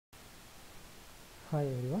Hi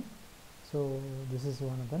everyone. So this is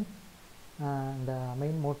Vanathan and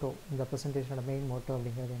main motto in the presentation main motto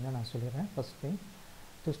அப்படிங்கிறது என்ன நான் சொல்லிடுறேன். First thing,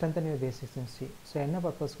 to strengthen your basics in C. So என்ன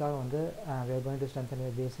பர்பஸ்க்காக வந்து we are going to strengthen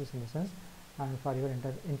your basics in the sense and for your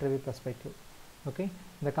interview perspective. Okay,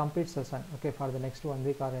 the complete session, okay, for the next 1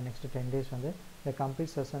 week or the next 10 days வந்து the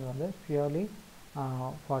complete session வந்து purely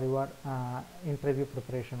for your interview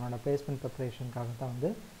preparation or placement preparation காக தான்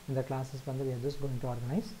வந்து இந்த classes வந்து we are just going to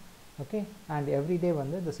organize. Okay, and every day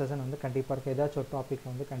வந்து the session வந்து கண்டிப்பாக இருக்குது. ஏதாச்சும் ஒரு டாபிக்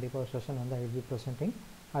வந்து கண்டிப்பாக ஒரு செஷன் வந்து I will be presenting.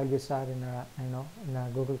 I will be share in a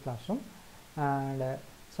Google Classroom and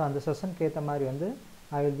so அந்த செஷனுக்கு ஏற்ற மாதிரி வந்து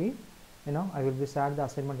I will be share the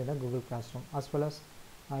assignment in a Google Classroom as well as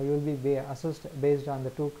you will be assessed based on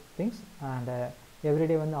the two things and every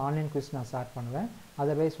day வந்து online quiz நான் share பண்ணுவேன்.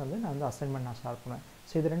 Otherwise வந்து நான் வந்து அசைன்மெண்ட் நான் ஷேர் பண்ணுவேன்.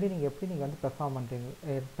 So இது ரெண்டு நீங்கள் எப்படி நீங்கள் வந்து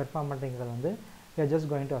பெர்ஃபார்ம் பண்ணுறீங்கிறது வந்து we are just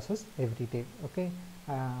going to assess every day. Okay,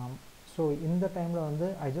 so in the time வந்து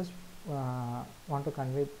I just want to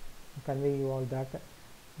convey you all that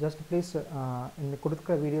just please இந்த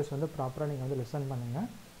கொடுக்குற வீடியோஸ் வந்து ப்ராப்பராக நீங்கள் வந்து லிசன் பண்ணுங்கள்.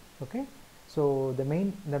 Okay, so the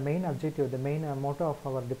main objective, the main motto of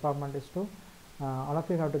our department is to all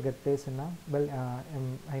of you have to get placed in a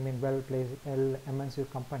well placed MNC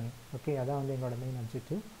company. Okay, அதான் வந்து எங்களோட main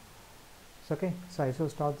objective. So okay, so I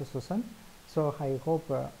shall start the session. So I hope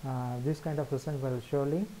this kind of session will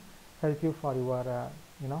surely help you for your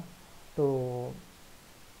to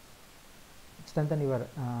strengthen your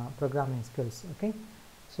programming skills. Okay,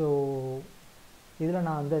 so இதில்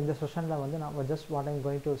நான் வந்து இந்த செஷனில் வந்து நான் just what I'm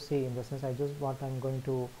going to see in the sense what I'm going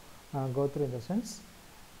to go through in the sense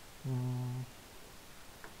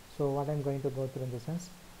so what I'm going to go through in the sense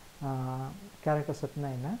character set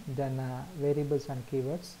na enna, then variables and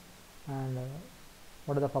keywords and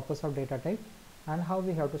what are the purpose of data type and how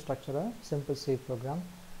we have to structure a simple C program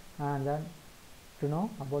and then to know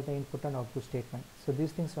about the input and output statement. So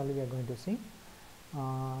these things only we are going to see.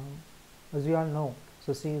 As you all know,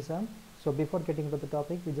 so C is so before getting to the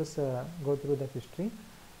topic we just go through the history.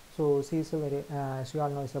 So C is a very as you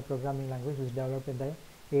all know is a programming language which is developed in the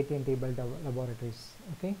AT&T Bell laboratories.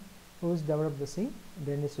 Okay, who has developed the C?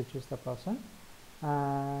 Dennis, which is the person.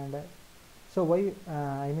 And so why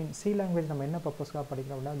C language நம்ம என்ன பர்பஸ்க்காக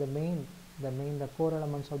படிக்கிறோம்னா the core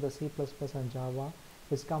elements of the C++ and Java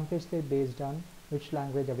is completely based on which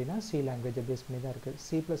language அப்படின்னா C language base பண்ணி தான் இருக்குது.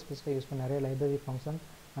 C++ல use பண்ண நிறைய library function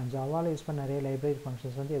and ஜாவாவில் use பண்ண நிறைய லைப்ரரி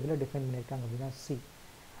ஃபங்க்ஷன்ஸ் வந்து எதில் டிஃபைன் பண்ணியிருக்காங்க அப்படின்னா C.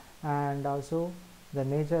 And also the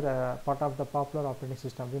major part of the popular operating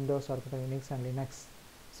system Windows இருக்கட்டும் Unix and Linux.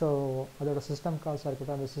 ஸோ அதோட சிஸ்டம் கால்ஸாக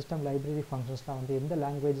இருக்கட்டும் அந்த சிஸ்டம் லைப்ரரி ஃபங்க்ஷன்ஸ்லாம் வந்து எந்த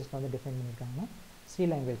லாங்குவேஜஸில் வந்து டிஃபைன் பண்ணியிருக்காங்கன்னா C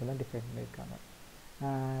லாங்குவேஜில் தான் டிஃபைன் பண்ணியிருக்காங்க.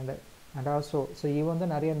 அண்ட் ஆல்சோ ஸோ இது வந்து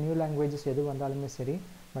நிறைய நியூ லாங்குவேஜஸ் எது வந்தாலுமே சரி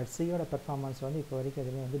பட் சியோட பெர்ஃபார்மன்ஸ் வந்து இப்போ வரைக்கும்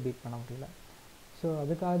எதுவுமே வந்து பீட் பண்ண முடியல. ஸோ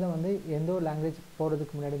அதுக்காக தான் வந்து எந்த ஒரு லாங்குவேஜ்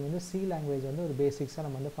போகிறதுக்கு முன்னாடி வந்து C லாங்குவேஜ் வந்து ஒரு பேசிக்ஸாக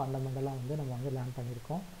நம்ம வந்து ஃபண்டமெண்டலாக வந்து நம்ம வந்து லேர்ன்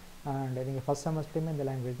பண்ணியிருக்கோம். அண்ட் நீங்கள் ஃபஸ்ட் செமஸ்டர்லேயுமே இந்த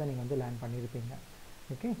லாங்குவேஜ் தான் நீங்கள் வந்து லேர்ன் பண்ணியிருப்பீங்க.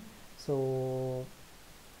 Okay, so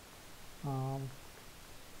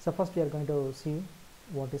first we are going to see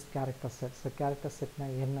what is character set. So character set na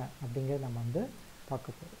enna அப்படிங்கிறது நம்ம வந்து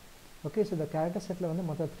பார்க்க போகிறோம். Okay, so the character setல வந்து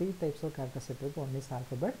மொத்தம் 3 types of character set இருக்கு. One is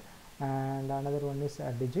alphabet and another one is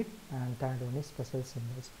a digit and third one is special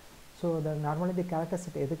symbols. So normally the character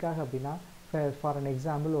set எதுக்காக அப்படின்னா for an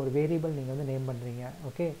example ஒரு variable நீங்கள் வந்து name பண்ணுறீங்க.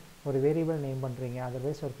 Okay, ஒரு வேரியபிள் நேம் பண்ணுறீங்க,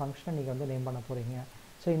 otherwise ஒரு ஃபங்க்ஷனை நீங்கள் வந்து நேம் பண்ண போகிறீங்க.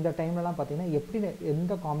 ஸோ இந்த டைம்லலாம் பார்த்தீங்கன்னா எப்படி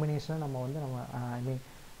எந்த காம்பினேஷனை நம்ம வந்து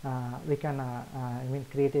we can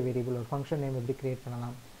create a variable or function name எப்படி கிரியேட்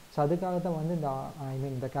பண்ணலாம். ஸோ அதுக்காக தான் வந்து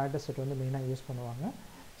இந்த கேரக்டர் செட் வந்து மெயினாக யூஸ் பண்ணுவாங்க.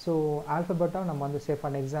 ஸோ ஆல்ஃபபெட்டாக நம்ம வந்து say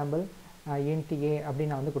for example int a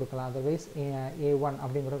அப்படின்னு வந்து கொடுக்கலாம், அதர்வைஸ் a1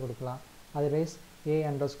 அப்படின்னு கூட கொடுக்கலாம், அதர்வைஸ்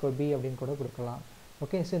a_b அப்படின்னு கூட கொடுக்கலாம்.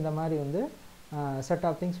 ஓகே, ஸோ இந்த மாதிரி வந்து set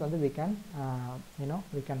of things வந்து we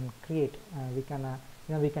can create, we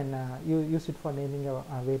can use it for naming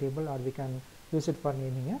a variable or we can use it for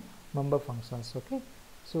naming a member functions. Okay,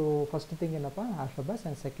 so first thing என்னப்பா alphabets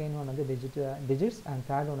and second one வந்து digits and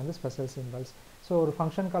third one வந்து special symbols. So ஒரு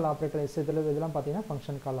function கால் operator இதெல்லாம் பார்த்தீங்கன்னா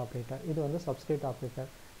function கால் operator, இது வந்து subscript operator.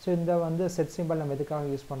 So இந்த வந்து செட் சிம்பிள் நம்ம எதுக்காக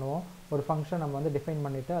யூஸ் பண்ணுவோம், ஒரு ஃபங்க்ஷன் நம்ம வந்து டிஃபைன்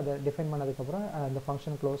பண்ணிவிட்டு அதை டிஃபைன் பண்ணதுக்கப்புறம் அந்த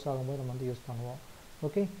ஃபங்க்ஷன் க்ளோஸ் ஆகும்போது நம்ம வந்து யூஸ் பண்ணுவோம்.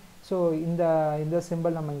 ஓகே, ஸோ இந்த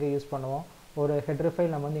சிம்பிள் நம்ம இங்கே யூஸ் பண்ணுவோம். ஒரு ஹெடர்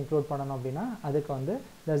ஃபைல் நம்ம வந்து இன்க்ளூட் பண்ணணும் அப்படின்னா அதுக்கு வந்து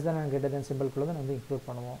less then and greater than சிம்பிள்குள்ளே தான் வந்து இன்க்ளூட்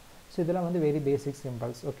பண்ணுவோம். ஸோ இதெல்லாம் வந்து வெரி பேசிக்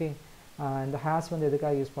சிம்பிள்ஸ். ஓகே, இந்த ஹேஷ் வந்து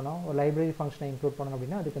எதுக்காக யூஸ் பண்ணுவோம், ஒரு லைப்ரரி ஃபங்க்ஷனை இன்க்ளூட் பண்ணணும்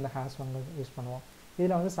அப்படின்னா அதுக்கு இந்த ஹேஷ் வந்து யூஸ் பண்ணுவோம்.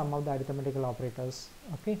 இதில் வந்து some of the அரித்தமெட்டிக்கல் operators.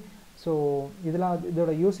 Okay, so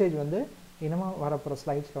இதோட யூசேஜ் வந்து இன்னமும் வரப்போகிற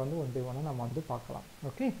ஸ்லைட்ஸில் வந்து ஒன் பை ஒன்னாக நம்ம வந்து பார்க்கலாம்.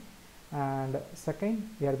 Okay, and second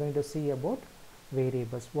we are going to see about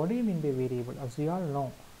variables. What do you mean by variable? As you all know,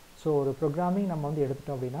 so ஒரு ப்ரோக்ராமிங் நம்ம வந்து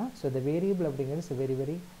எடுத்துட்டோம் அப்படின்னா ஸோ இந்த வேரியபிள் அப்படிங்கிறது is very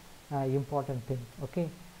very important thing. Okay,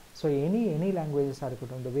 so any லாங்குவேஜஸாக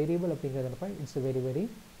இருக்கட்டும் இந்த variable அப்படிங்கிறதுப்ப it's very very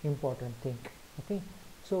important thing. Okay,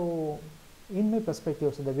 so in my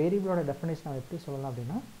perspectives இந்த வேரியபிளோட டெஃபினேஷன் நம்ம எப்படி சொல்லலாம்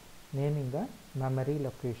அப்படின்னா நேமிங் த மெமரி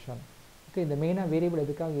லொக்கேஷன். ஓகே, இந்த மெயினாக வேரியபிள்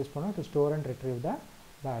எதுக்காக யூஸ் பண்ணோம்? To store and retrieve the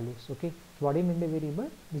values. Okay, so what do you mean by variable?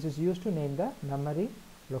 This is used to name the memory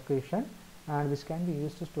location and which can be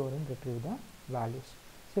used to store and retrieve the values.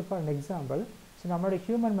 So for an example, so நம்மளோட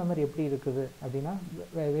human memory எப்படி இருக்குது அப்படின்னா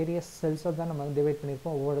various செல்ஸை தான் நம்ம divide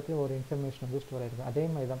பண்ணியிருப்போம், ஒவ்வொரு இடத்துலையும் ஒரு இன்ஃபர்மேஷன் வந்து ஸ்டோர் ஆகிருக்கும். அதே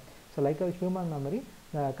மாதிரி தான் so like our human memory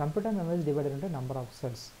computer memory is divided into number of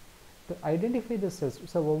cells. To identify the cells,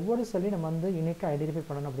 so ஒவ்வொரு செல்லையும் நம்ம வந்து யூனிக்காக ஐடென்டிஃபை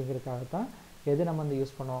பண்ணணும் அப்படிங்கிறதுக்காக தான் எது நம்ம வந்து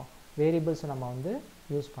யூஸ் பண்ணுவோம்? வேரியபிள்ஸை நம்ம வந்து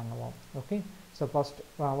யூஸ் பண்ணுவோம். Okay, so first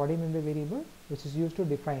what do you mean by variable? Which is used to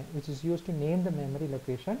define, which is used to name the memory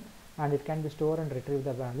location and it can be store and retrieve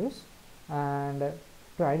the values, and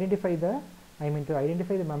to identify the to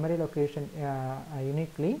identify the memory location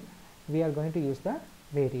uniquely we are going to use the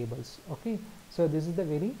variables. Okay, so this is the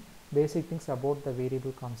very basic things about the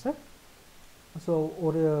variable concept. So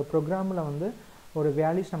ஒரு ப்ரோக்ராமில் வந்து ஒரு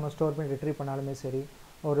values நம்ம store பண்ணி retrieve பண்ணாலுமே சரி,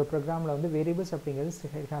 ஒரு ப்ரோக்ராமில் வந்து வேரியபிள்ஸ் அப்படிங்கிறது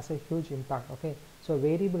has a huge impact. Okay, so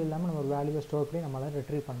variable இல்லாமல் நம்ம ஒரு வேல்யூவை ஸ்டோர் பண்ணி நம்மளால்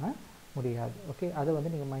ரிட்ரீவ் பண்ண முடியாது. ஓகே, அதை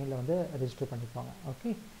வந்து நீங்கள் மைண்டில் வந்து ரெஜிஸ்டர் பண்ணிக்கோங்க.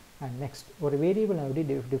 ஓகே, அண்ட் நெக்ஸ்ட் ஒரு வேரியபிள் நம்ம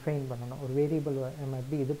எப்படி டிஃபைன் பண்ணணும், ஒரு வேரியபிள் நம்ம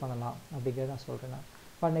எப்படி இது பண்ணலாம் அப்படிங்கிறத நான் சொல்கிறேன்.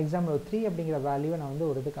 ஃபார் எக்ஸாம்பிள் ஒரு 3 அப்படிங்கிற வேல்யூவை நான் வந்து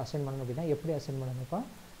ஒரு இதுக்கு அசைன் பண்ணணும் அப்படின்னா எப்படி அசைன் பண்ணணும்ப்பா?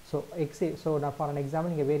 ஸோ எக்ஸ், ஸோ நான் ஃபார்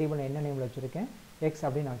எக்ஸாம்பிள் நீங்கள் வேரியபிள் என்ன நேமில் வச்சுருக்கேன்? எக்ஸ்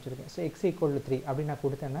அப்படின்னு நான் வச்சுருக்கேன். ஸோ எக்ஸ் ஈக்குவல் டு 3 அப்படின்னு நான்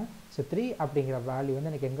கொடுத்தேன்னா ஸோ 3 அப்படிங்கிற வேல்யூ வந்து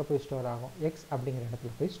எனக்கு எங்கே போய் ஸ்டோர் ஆகும்? எக்ஸ் அப்படிங்கிற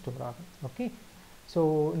இடத்துல போய் ஸ்டோர் ஆகும். ஓகே, ஸோ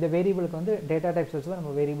இந்த வேரியபிளுக்கு வந்து டேட்டா டைப்ஸ் வச்சு தான்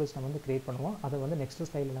நம்ம வேரியபிள்ஸ் நம்ம வந்து கிரியேட் பண்ணுவோம். அதை வந்து நெக்ஸ்ட்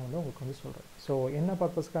ஸ்லைடில் நான் வந்து உங்களுக்கு வந்து சொல்கிறேன். ஸோ என்ன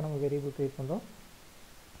பர்பஸ்க்காக நம்ம வேரியபிள் கிரியேட் பண்ணுறோம்?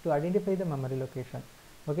 To identify the memory location.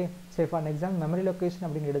 Okay, சரி for an example memory location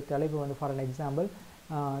அப்படின்னு எடுத்தாலே இப்போ வந்து for an example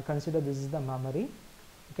consider this is the memory.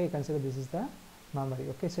 Okay, consider this is the memory.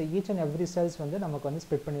 Okay, so each and every cells வந்து நமக்கு வந்து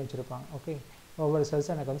split பண்ணி வச்சுருப்பாங்க. ஓகே, ஒவ்வொரு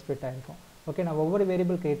செல்ஸும் எனக்கு வந்து ஸ்ப்ளிட் ஆகிருக்கும். ஓகே, நான் ஒவ்வொரு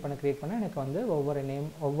வேரியபிள் கிரியேட் பண்ண எனக்கு வந்து ஒவ்வொரு நேம்,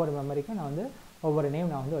 ஒவ்வொரு மெமரிக்கும் நான் வந்து ஒவ்வொரு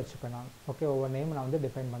நேம் நான் வந்து வச்சுப்பேன் நான். ஓகே, ஒவ்வொரு நேம் நான் வந்து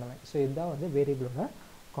டிஃபைன் பண்ணுவேன். ஸோ இதுதான் வந்து வேரியபிளோட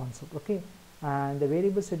concept. Okay, and the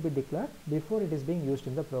variable should be declared before it is being used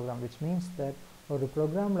in the program, which means that ஒரு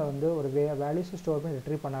ப்ரோக்ராமில் வந்து ஒரு வேல்யூஸை ஸ்டோர் பண்ணி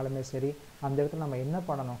ரிட்ரீவ் பண்ணாலுமே சரி, அந்த இடத்துல நம்ம என்ன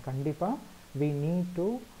பண்ணணும்? கண்டிப்பாக we need to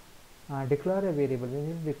declare a variable. We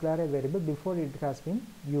need to declare a variable before it has been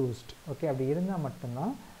used. Okay, அப்படி இருந்தால்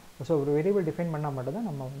மட்டும்தான், ஸோ ஒரு வேரியபிள் டிஃபைன் பண்ணால் மட்டும்தான்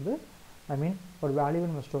நம்ம வந்து ஒரு வேல்யூவை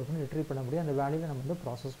நம்ம ஸ்டோர் பண்ணி ரிட்ரீவ் பண்ண முடியும், அந்த வேல்யூவை நம்ம வந்து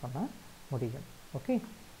ப்ராசஸ் பண்ண முடியும். ஓகே,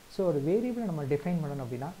 ஸோ ஒரு வேரியபிளை நம்ம டிஃபைன் பண்ணணும்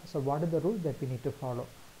அப்படின்னா so what is the rule that we need to follow?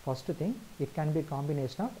 First thing, it can be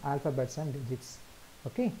combination of alphabets and digits.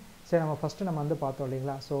 Okay, சரி நம்ம ஃபஸ்ட்டு நம்ம வந்து பார்த்தோம்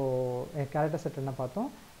இல்லைங்களா? ஸோ கேரக்டர் செட் என்ன பார்த்தோம்?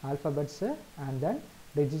 ஆல்ஃபபெட்ஸு அண்ட் தென்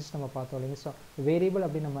டிஜிட்ஸ் நம்ம பார்த்தோம் இல்லைங்க. ஸோ வேரியபிள்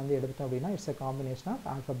அப்படின்னு நம்ம வந்து எடுத்தோம் அப்படின்னா it's a combination of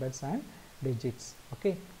alphabets and digits.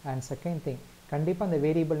 Okay, and second thing, கண்டிப்பாக அந்த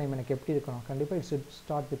வேரியபிள் நேம் எனக்கு எப்படி இருக்கணும்? கண்டிப்பாக it should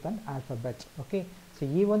start with an alphabet. Okay, so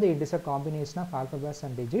even though it is a combination of alphabets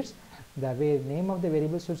and digits, the name of the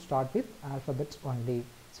variable should start with alphabets only.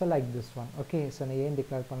 So like this one. Okay, so நான் ஏன்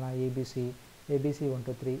declare பண்ணலாம்? ABC 1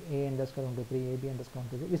 2 3, A underscore 1 2 3, AB underscore 1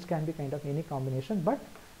 2 3, which can be kind of any combination, but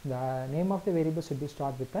the name of the variable should be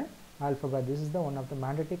start with an alphabet. This is the one of the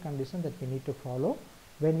mandatory condition that we need to follow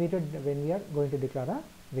when we are going to declare a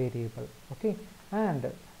variable. Okay, and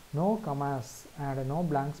no commas and no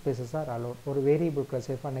blank spaces are allowed. ஒரு வேரியபிளுக்கு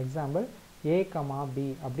say for an example a comma b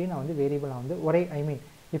அப்படின்னு நான் வந்து variable நான் வந்து ஒரே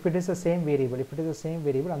if it is the same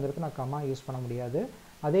variable அந்த இடத்துல நான் கமா யூஸ் பண்ண முடியாது.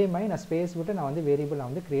 அதே மாதிரி நான் ஸ்பேஸ் விட்டு நான் வந்து வேரியபிள்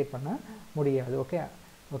நான் வந்து கிரியேட் பண்ண முடியாது. ஓகே,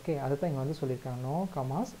 ஓகே, அதை தான் இங்கே வந்து சொல்லியிருக்காங்க. No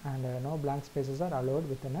Khamas and no blank spaces are allowed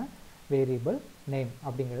within a variable name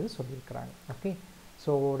அப்படிங்கிறது சொல்லியிருக்கிறாங்க. ஓகே,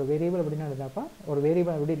 ஸோ ஒரு வேரியபிள் அப்படின்னா இருந்தாப்பா ஒரு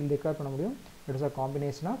வேரியபிள் எப்படி டிக்ளேர் பண்ண முடியும்? It is a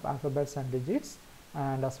combination of alphabets and digits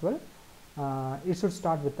and as well it should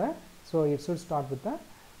start with the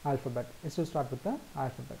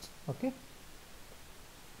alphabet. Okay,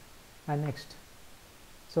 and next,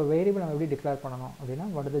 so variable நம்ம எப்படி டிக்ளேர் பண்ணணும் அப்படின்னா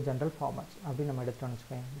what are the general formats அப்படி நம்ம எடுத்துட்டோம்னு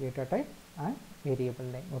வச்சுக்கோங்க. data type and variable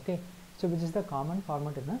name. Okay, so which is the common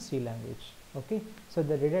format in a C language. Okay, so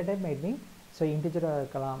the data type might be so integer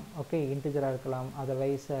இருக்கலாம். Okay, integer இருக்கலாம்,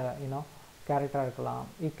 otherwise கேரக்டராக இருக்கலாம்.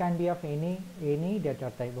 It can P of any data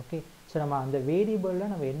type. Okay, so நம்ம அந்த வேரியபிளில்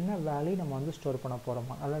நம்ம என்ன value நம்ம வந்து ஸ்டோர் பண்ண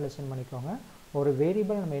போகிறோமோ அதெல்லாம் லெசன் பண்ணிக்கோங்க. ஒரு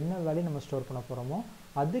வேரியபிள் நம்ம என்ன வேல்யூ நம்ம ஸ்டோர் பண்ண போகிறோமோ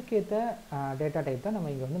அதுக்கேற்ற டேட்டா டைப் தான்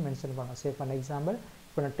நம்ம இங்கே வந்து மென்ஷன் பண்ணோம். சே ஃபார் எக்ஸாம்பிள்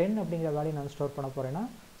இப்போ நான் 10 அப்படிங்கிற வேல்யூ நான் ஸ்டோர் பண்ண போகிறேன்னா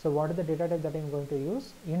so what is the data type that I'm going to use?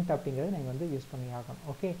 Int அப்படிங்கிறது நீங்கள் வந்து யூஸ் பண்ணி ஆகணும்.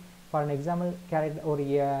 Okay, for an example character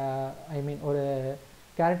ஒரு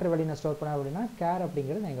கேரக்டர் வேல்யூ நான் ஸ்டோர் பண்ணேன் அப்படின்னா கேர்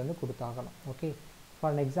அப்படிங்கிறது நீங்கள் வந்து கொடுத்தாகணும். ஓகே,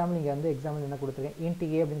 ஃபார் an example இங்கே வந்து எக்ஸாம்பிள் என்ன கொடுத்துருக்கேன், int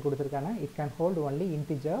a அப்படின்னு கொடுத்துருக்காங்க. It can hold only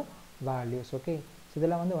integer values. Okay, so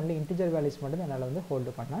இதெல்லாம் வந்து ஒன்லி இன்டிஜர் வேல்யூஸ் மட்டும் என்னால் வந்து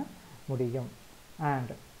ஹோல்டு பண்ண முடியும்.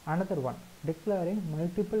 And another one, declaring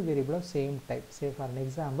multiple variable of same type. Say for an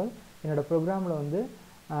example, என்னோட ப்ரோக்ராமில் வந்து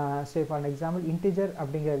say for an example integer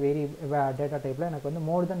அப்படிங்கிற டேட்டா டைப்பில் எனக்கு வந்து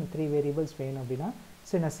more than 3 வேரியபிள்ஸ் வேணும் அப்படின்னா,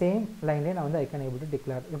 ஸோ நான் சேம் லைன்லேயே நான் வந்து I can able to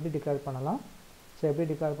declare. எப்படி டிக்ளேர் பண்ணலாம்? ஸோ எப்படி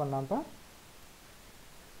declare பண்ணலாம்ப்பா?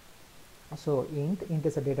 So int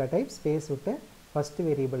is a data type, space விட்டு first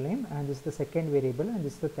variable name, and this is the second variable, and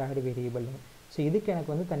this is the third variable name. So இதுக்கு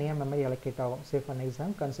எனக்கு வந்து தனியாக memory allocate ஆகும். Say for an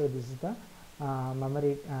example, consider this is the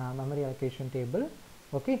memory allocation table.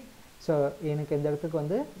 Okay, so எனக்கு இந்த இடத்துக்கு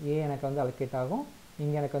வந்து a எனக்கு வந்து allocate ஆகும்,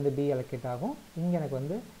 இங்கே எனக்கு வந்து b allocate ஆகும், இங்கே எனக்கு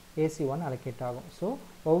வந்து AC1 allocate ஆகும். ஸோ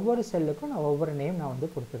ஒவ்வொரு செல்லுக்கும் நான் ஒவ்வொரு நேம் நான் வந்து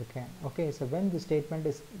கொடுத்துருக்கேன். Okay, so when the statement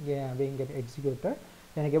is being executed,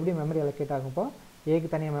 எனக்கு எப்படி மெமரி allocate ஆகும்ப்போ, ஏக்கு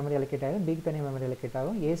தனியாக மெமரி allocate ஆகும், பிக்கு தனியாக மெமரி allocate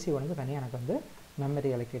ஆகும், AC1க்கு தனியாக எனக்கு வந்து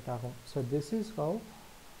மெமரி allocate ஆகும். So this is how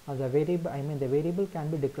the variable can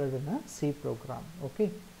be declared in a C program. Okay,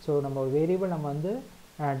 so நம்ம ஒரு வேரியபிள் நம்ம வந்து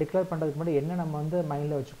டிக்ளேர் பண்ணுறதுக்கு முன்னாடி என்ன நம்ம வந்து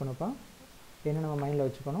மைண்டில் வச்சுக்கணும்ப்பா, என்ன நம்ம மைண்டில்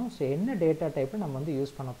வச்சுக்கணும், ஸோ என்ன டேட்டா டைப்பில் நம்ம வந்து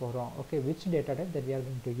யூஸ் பண்ண போகிறோம். Okay, which data type that we are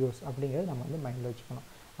going to use அப்படிங்கிறது நம்ம வந்து மைண்டில் வச்சுக்கணும்.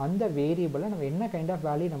 அந்த வேரியபிளை நம்ம என்ன கைண்ட் ஆஃப்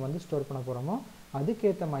வேல்யூ நம்ம வந்து ஸ்டோர் பண்ண போகிறோமோ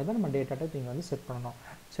அதுக்கேற்ற மாதிரி தான் நம்ம டேட்டா டைப் இங்கே வந்து செட் பண்ணணும்.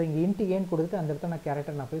 ஸோ இங்கே இன்ட்டு ஏன்னு கொடுத்துட்டு அந்த இடத்துல நான்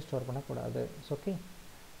கேரக்டர் நான் போய் ஸ்டோர் பண்ணக்கூடாது. ஓகே,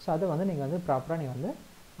 ஸோ அதை வந்து நீங்கள் வந்து ப்ராப்பராக நீங்கள் வந்து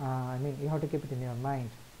you have to keep it in your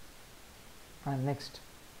mind. And next,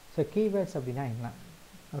 so keywords அப்படின்னா என்ன?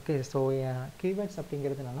 ஓகே, ஸோ கீவேர்ட்ஸ்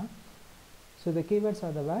அப்படிங்கிறது என்னென்னா, so the keywords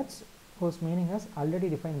are the words whose meaning is already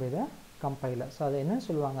defined by the compiler. So அதை என்ன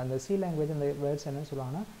சொல்லுவாங்க, அந்த சி லாங்குவேஜ் அந்த words என்ன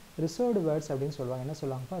சொல்லுவாங்கன்னா ரிசர்வ்டு வேர்ட்ஸ் அப்படின்னு சொல்லுவாங்க. என்ன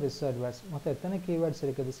சொல்லுவாங்கப்பா? Reserved words. மொத்தம் எத்தனை கீவேர்ட்ஸ்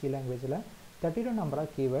இருக்குது சி லாங்குவேஜில்? 32 நம்பர்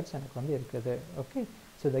ஆஃப் கீவேர்ட்ஸ் எனக்கு வந்து இருக்குது. Okay,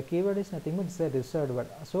 so the keyword is nothing but it's a reserved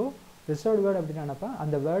word. So reserved word அப்படின்னாப்பா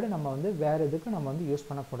அந்த வேர்டு நம்ம வந்து வேறு எதுக்கும் நம்ம வந்து யூஸ்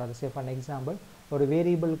பண்ணக்கூடாது. சே ஃபார் எக்ஸாம்பிள் ஒரு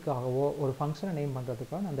வேரியபிளுக்காகவோ ஒரு ஃபங்க்ஷனை நேம்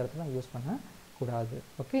பண்ணுறதுக்காக அந்த இடத்துல நான் யூஸ் பண்ணக்கூடாது.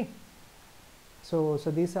 Okay, so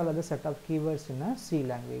these are the set of keywords in a C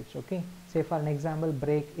language. Okay, say for an example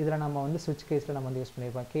break, இதில் நம்ம வந்து switch caseல நம்ம வந்து யூஸ்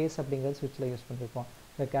பண்ணியிருப்போம். கேஸ் அப்படிங்கிறது switchல யூஸ் பண்ணியிருப்போம்.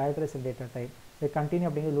 the character is a data type. the continue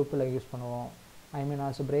அப்படிங்கிற லூப்பில் யூஸ் பண்ணுவோம். I mean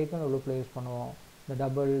also break லூப்பில் யூஸ் பண்ணுவோம். the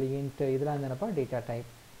double int இதெல்லாம் என்னப்பா data type.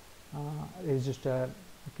 Register.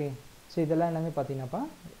 Okay, so இதெல்லாம் எல்லாமே பார்த்தீங்கன்னாப்பா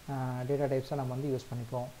டேட்டா டைப்ஸாக நம்ம வந்து யூஸ்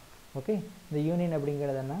பண்ணிப்போம். ஓகே, இந்த யூனியன்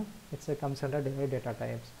அப்படிங்கிறது என்ன, it's comes under derived data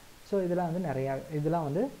types. So இதெல்லாம் வந்து நிறையா இதெல்லாம்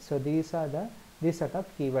வந்து so these set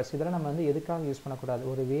of keywords. இதெல்லாம் நம்ம வந்து எதுக்காக யூஸ் பண்ணக்கூடாது,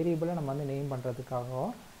 ஒரு வேரியபிளை நம்ம வந்து நேம் பண்ணுறதுக்காகவோ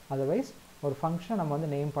அதர்வைஸ் ஒரு ஃபங்க்ஷனை நம்ம வந்து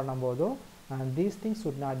name பண்ணும்போதோ these things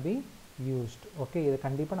would not be used. Okay, இது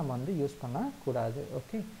கண்டிப்பாக நம்ம வந்து யூஸ் பண்ணக்கூடாது.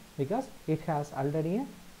 Okay, because it has already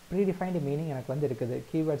predefined meaning எனக்கு வந்து இருக்குது.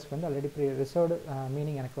 கீவேர்ட்ஸ்க்கு வந்து ஆல்ரெடி ரிசர்வ்டு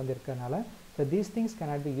மீனிங் எனக்கு வந்து இருக்கிறதுனால so these things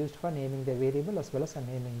cannot be used for naming the variable as well as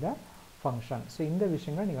naming the function. So இந்த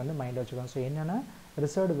விஷயங்களை நீங்கள் வந்து மைண்டில் வச்சுக்கணும். ஸோ என்னென்ன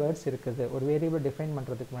ரிசர்வ்டு வேர்ட்ஸ் இருக்குது, ஒரு வேரியபிள் டிஃபைன்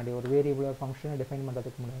பண்ணுறதுக்கு முன்னாடி, ஒரு வேரியபிள் ஃபங்க்ஷனை டிஃபைன்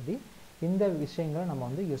பண்ணுறதுக்கு முன்னாடி இந்த விஷயங்களை நம்ம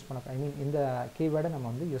வந்து யூஸ் பண்ண இந்த கீவேர்டை நம்ம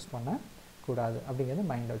வந்து யூஸ் பண்ணக்கூடாது அப்படிங்கிறது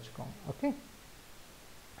மைண்டில் வச்சுக்கோங்க. Okay,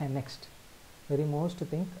 and next very most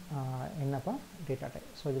think என்னப்பா டேட்டா டைப்.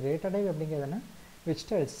 ஸோ இது டேட்டா டைப் அப்படிங்கிறது என்ன, which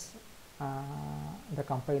tells the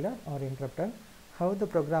compiler or interpreter how the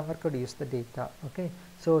programmer could use the data. Okay,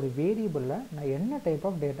 so ஒரு வேரியபிளில் நான் என்ன டைப்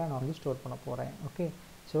ஆஃப் டேட்டா நான் வந்து ஸ்டோர் பண்ண போகிறேன். ஓகே,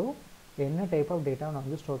 ஸோ என்ன டைப் ஆஃப் டேட்டா நான்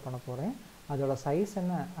வந்து ஸ்டோர் பண்ண போகிறேன், அதோட சைஸ்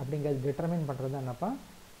என்ன அப்படிங்கிறது டிட்டர்மின் பண்ணுறது என்னப்பா.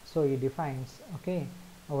 So it defines. ஓகே,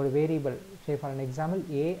 ஒரு variable say for an example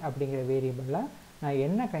A அப்படிங்கிற வேரியபிளில் நான்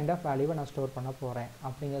என்ன கைண்ட் ஆஃப் வேல்யூவை நான் ஸ்டோர் பண்ண போகிறேன்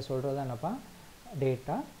அப்படிங்கிற சொல்கிறது என்னப்பா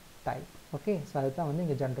டேட்டா டைப். ஓகே, ஸோ அதுதான் வந்து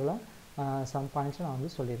இங்கே ஜென்ரலாக சம் பாயிண்ட்ஸ் நான் வந்து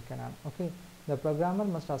சொல்லியிருக்கேன் நான். Okay, the programmer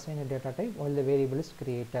must assign a data type while the variable is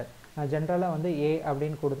created. நான் ஜென்ரலாக வந்து ஏ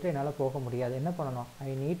அப்படின்னு கொடுத்துட்டு என்னால் போக முடியாது. என்ன பண்ணணும்,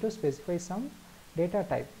 I need to specify some data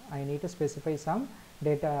type. I need to specify some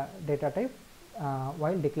data type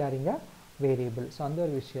while declaring a variable. So அந்த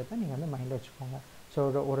ஒரு விஷயத்தை நீங்கள் வந்து மைண்டில் வச்சுக்கோங்க. ஸோ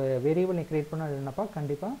ஒரு வேரியபிள் நீ க்ரியேட் பண்ண என்னப்பா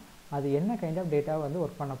கண்டிப்பாக அது என்ன கைண்ட் ஆஃப் டேட்டா வந்து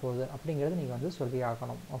ஒர்க் பண்ண போகுது அப்படிங்கிறது நீங்கள் வந்து சொல்லி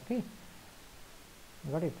ஆகணும். Okay,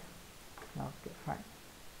 got it? Okay, fine.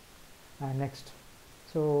 Next,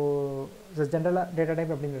 so ஜென்ரலாக டேட்டா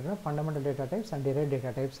டைப் அப்படிங்கிறது fundamental data types and derived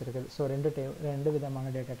data types இருக்குது. ஸோ ரெண்டு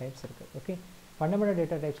விதமான டேட்டா டைப்ஸ் இருக்குது. ஓகே, ஃபண்டமெண்டல்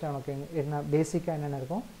டேட்டா டைப்ஸில் நமக்கு என்ன பேசிக்காக என்னென்ன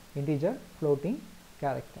இருக்கும், இன்டிஜர், ஃப்ளோட்டிங்,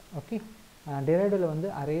 கேரக்டர். ஓகே, டிரைவ்டில் வந்து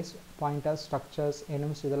அரேஸ், பாயிண்டர்ஸ், ஸ்ட்ரக்சர்ஸ்,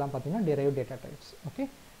 எனிம்ஸ் இதெல்லாம் பார்த்தீங்கன்னா drive data types. Okay,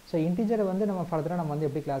 so இன்டிஜரை வந்து நம்ம ஃபர்தராக நம்ம வந்து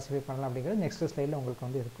எப்படி கிளாஸிஃபை பண்ணலாம் அப்படிங்கிறது நெக்ஸ்ட் ஸ்லைடில் உங்களுக்கு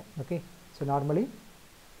வந்து இருக்கும். Okay, so normally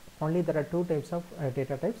only there are two types of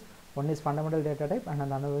data types. One is fundamental data type and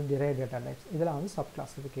another is derived data types. இதெல்லாம் வந்து sub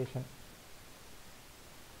classification.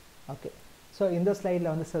 Okay, so இந்த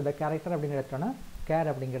ஸ்லைடில் வந்து the character அப்படின்னு எடுத்தோன்னா char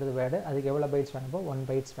அப்படிங்கிறது வேர்டு, அதுக்கு எவ்வளோ பைட்ஸ் வேணுமோ 1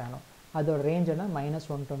 பைட்ஸ் வேணும். அதோட ரேஞ்ச் என்ன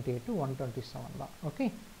 -128 to 127 தான். Okay,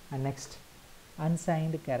 and next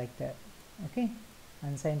unsigned character. Okay,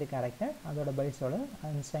 unsigned character அதோட பைட்ஸோட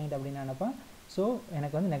unsigned அப்படின்னா என்னப்பா, ஸோ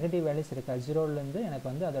எனக்கு வந்து நெகட்டிவ் வேல்யூஸ் இருக்கா, 0லேருந்து எனக்கு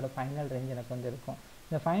வந்து அதோட ஃபைனல் ரேஞ்ச் எனக்கு வந்து இருக்கும்.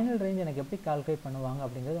 இந்த ஃபைனல் ரேஞ்ச் எனக்கு எப்படி கால்குலேட் பண்ணுவாங்க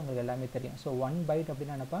அப்படிங்கிறது உங்களுக்கு எல்லாமே தெரியும். ஸோ 1 பைட்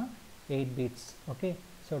அப்படின்னா என்னப்பா 8 பீட்ஸ். ஓகே,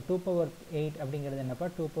 ஸோ 2 power 8 அப்படிங்கிறது என்னப்பா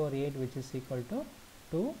 2 power 8 which is equal to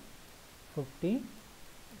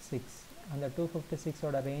 256. அந்த 256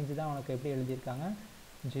 ஓட ரேஞ்ச் தான் உனக்கு எப்படி எழுதியிருக்காங்க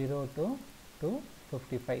 0 to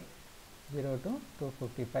 255, 0 to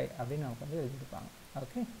 255 அப்படின்னு நமக்கு வந்து எழுதியிருப்பாங்க.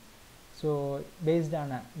 ஓகே, ஸோ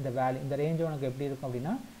பேஸ்டான இந்த வேல்யூ, இந்த ரேஞ்ச் உனக்கு எப்படி இருக்கும்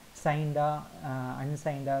அப்படின்னா சைண்டா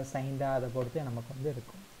அன்சைண்டா சைண்டா அதை பொறுத்து நமக்கு வந்து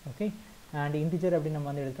இருக்கும். ஓகே, அண்ட் இன்டிஜர் அப்படின்னு நம்ம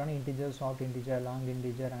வந்து எடுத்துட்டோம்னா integer, short integer, long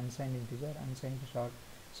integer, unsigned short.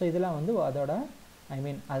 So இதெல்லாம் வந்து அதோட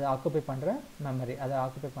அதை ஆக்குபை பண்ணுற மெமரி, அதை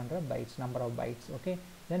ஆக்குபை பண்ணுற bytes, number of bytes. Okay,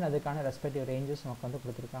 தென் அதுக்கான ரெஸ்பெக்டிவ் ரேஞ்சஸ் நமக்கு வந்து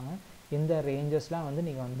கொடுத்துருக்காங்க. இந்த ரேஞ்சஸ்லாம் வந்து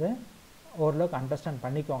நீங்கள் வந்து ஓரளவுக்கு அண்டர்ஸ்டாண்ட்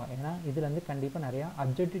பண்ணிக்கோங்க. ஏன்னா இதில் வந்து கண்டிப்பாக நிறையா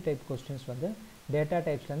அப்ஜெக்டிவ் டைப் கொஸ்டின்ஸ் வந்து டேட்டா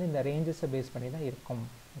டைப்ஸ்லேருந்து இந்த ரேஞ்சஸை பேஸ் பண்ணி தான் இருக்கும்.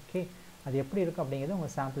 ஓகே, அது எப்படி இருக்கும் அப்படிங்கிறது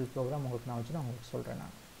உங்கள் சாம்பிள் ப்ரோக்ராம் உங்களுக்கு நான் வச்சு நான் உங்களுக்கு சொல்கிறேன்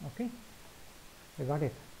நான். Okay, you got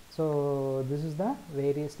it. So this is the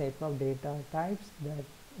various type of data types that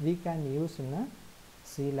we can use in a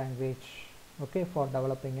C language, okay, for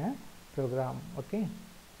developing a program. Okay,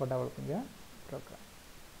 for developing a program.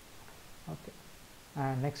 Okay,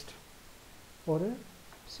 and next ஒரு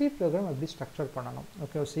C program எப்படி structure பண்ணணும்,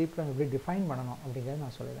 okay, ஒரு C program எப்படி define பண்ணணும் அப்படிங்கிறது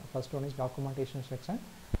நான் சொல்லிடுறேன். First one is documentation section.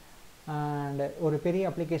 And ஒரு பெரிய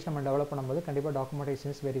அப்ளிகேஷன் நம்ம டெவலப் பண்ணும்போது கண்டிப்பாக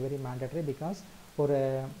documentation is very very mandatory. Because ஒரு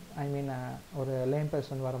ஒரு லேம்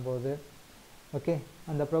பர்சன் வரும்போது, ஓகே,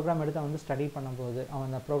 அந்த ப்ரோக்ராம் எடுத்து வந்து ஸ்டடி பண்ணும்போது அவன்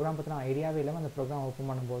அந்த ப்ரோக்ராம் பற்றின ஐடியாவே இல்லாமல் அந்த ப்ரோக்ராம் ஓப்பன்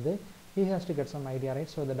பண்ணும்போது he has to get some idea,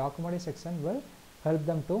 right? So the documentation section will help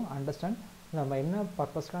them to understand நம்ம என்ன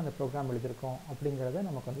பர்பஸ்க்காக அந்த ப்ரோக்ராம் எழுதியிருக்கோம் அப்படிங்கிறத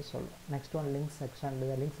நமக்கு வந்து சொல்லும். Next one link section.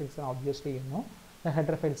 இந்த லிங்க் செக்ஷன் ஆப்வியஸ்லி இன்னும் இந்த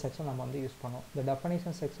ஹெடர் ஃபைல் செக்ஷன் நம்ம வந்து யூஸ் பண்ணுவோம். இந்த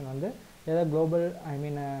டெஃபனிஷன் செக்ஷன் வந்து ஏதாவது குளோபல்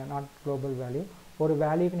நாட் குளோபல் வேல்யூ, ஒரு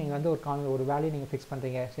வேல்யூக்கு நீங்கள் வந்து ஒரு வேல்யூ நீங்கள் ஃபிக்ஸ்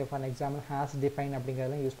பண்ணுறீங்க. Say for example has define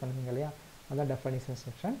அப்படிங்கிறதெல்லாம் யூஸ் பண்ணுவீங்க இல்லையா, அதான் definition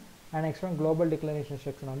section. And next one global declaration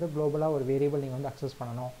section வந்து குளோபலாக ஒரு வேரியபிள் நீங்கள் வந்து அக்சஸ்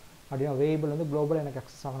பண்ணணும் அப்படின்னா, வேரியபிள் வந்து குளோபல் எனக்கு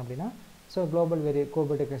அக்சஸ் ஆகணும் அப்படின்னா ஸோ குளோபல்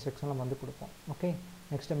டிக்ளரேஷன் செக்ஷன் நம்ம வந்து கொடுப்போம். Okay,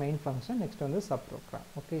 next main function, next on the subprogram.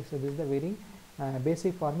 Okay, so this is the very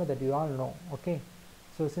basic format that you all know. Okay,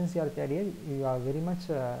 so since you are third year, you are very much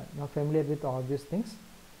familiar with all these things.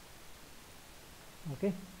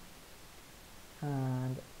 Okay,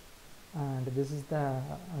 and this is the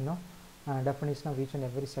definition of each and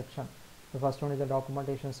every section. The first one is the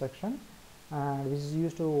documentation section, and which is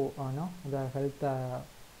used to help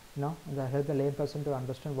the layperson to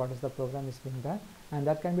understand what is the program is being done, and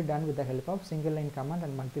that can be done with the help of single line command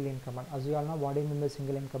and multi line command. As you all know, what do you mean by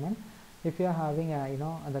single line command? If you are having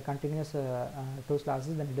the continuous two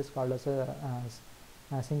slashes, then it is called as a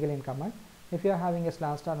single line command. If you are having a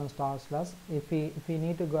slash star and star slash, if we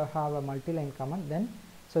need to go have a multi line command, then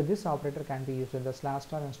so this operator can be used, the slash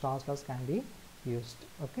star and star slash can be used.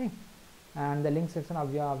 Okay, and the link section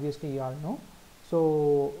obviously you all know. So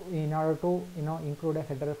in order to include a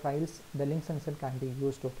header files, the link section can be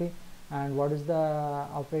used. Okay, and what is the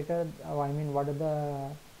operator, what is the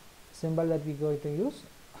symbol that we going to use?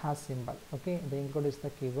 Has symbol. Okay, the include is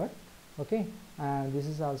the keyword. Okay, and this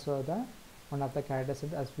is also the one of the character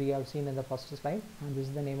set as we have seen in the first slide, and this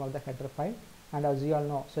is the name of the header file. And as you all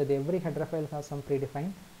know, so every header file has some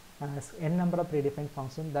predefined n number of predefined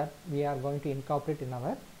functions that we are going to incorporate in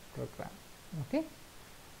our program. Okay,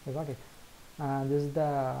 you got it. This is the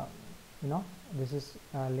this is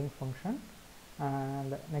link function, and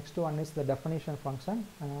next one is the definition function.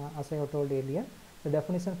 As I have told earlier, the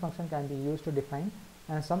definition function can be used to define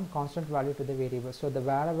some constant value to the variable. So the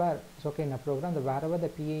wherever, so okay, in a program, the wherever the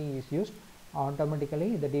PA is used,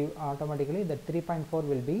 automatically the 3.4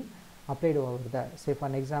 will be applied over there. Say for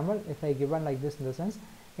an example, if I given like this in the sense,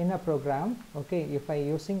 in a program, okay, if I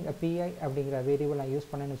using a PI அப்படிங்கிற variable நான் use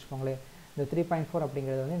பண்ணேன்னு வச்சுக்கோங்களேன், இந்த 3.4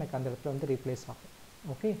 அப்படிங்கிறது வந்து எனக்கு அந்த இடத்துல வந்து ரீப்ளேஸ் ஆகும்.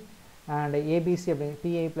 ஓகே, அண்ட் ஏபிசி அப்படி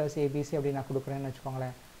பிஐ ப்ளஸ் ஏபிசி அப்படி நான் கொடுக்குறேன்னு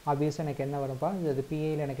வச்சுக்கோங்களேன், ஆப்வியஸாக எனக்கு என்ன வரும்ப்பா, இது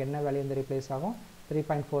பிஐயில் எனக்கு என்ன வேல்யூ வந்து ரீப்ளேஸ் ஆகும்,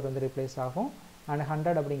 3.4 வந்து ரீப்ளேஸ் ஆகும், அண்ட்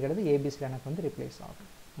 100 அப்படிங்கிறது ஏபிசியில் எனக்கு வந்து ரீப்ளேஸ் ஆகும்.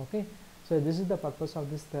 Okay, so this is the purpose of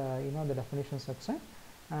this the definition section.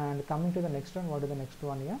 And coming to the next one, what is the next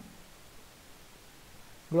one here?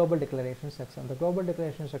 Global declaration section. The global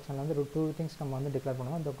declaration section வந்து two things நம்ம வந்து declare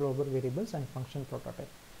பண்ணுவோம், the global variables and function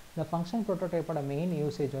prototype. The function prototype ஓட main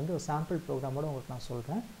usage வந்து ஒரு sample ப்ரோக்ராமோட உங்களுக்கு நான்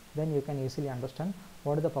சொல்கிறேன். Then you can easily understand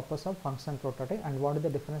what is the purpose of function prototype and what is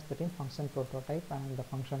the difference between function prototype and the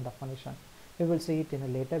function definition. We will see it in a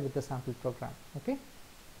later with the sample program. Okay,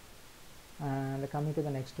 and coming to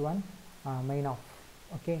the next one, main of.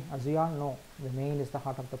 Okay, as you all know, the main is the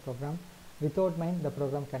heart of the program. Without main, the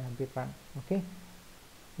program cannot be run. Okay,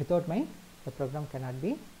 without main, the program cannot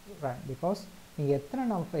be run because நீங்கள்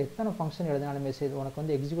எத்தனை function எழுதினாலுமே சரி உனக்கு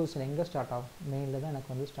வந்து execution எங்கே start ஆகும், மெயினில் தான் எனக்கு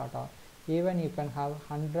வந்து ஸ்டார்ட் ஆகும். Even you can have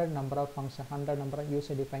 100 number of function 100 number of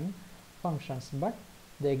user defined functions, but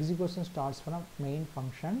the execution starts from main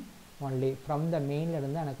function only. from the mainல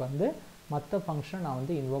இருந்து எனக்கு வந்து மற்ற ஃபங்க்ஷன் நான்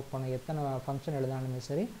வந்து இன்வோக் பண்ண எத்தனை ஃபங்க்ஷன் எழுதினாலுமே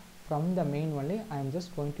சரி from the main only I am just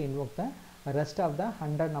going to invoke the rest of the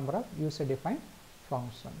 100 number of user defined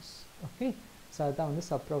functions. Okay, so அதுதான் வந்து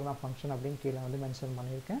சப் ப்ரோக்ராம் ஃபங்க்ஷன் அப்படின்னு கீழே வந்து மென்ஷன்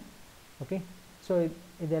பண்ணியிருக்கேன். ஓகே, ஸோ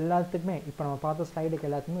இது எல்லாத்துக்குமே இப்போ நம்ம பார்த்த ஸ்லைடுக்கு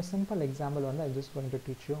எல்லாத்துக்குமே சிம்பிள் எக்ஸாம்பிள் வந்து I just going to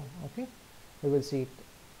teach you. Okay, we will see it.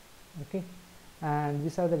 Okay, and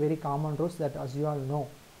these are the very common rules that as you all know.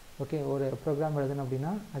 Okay, ஒரு ப்ரோக்ராம் எழுதணும்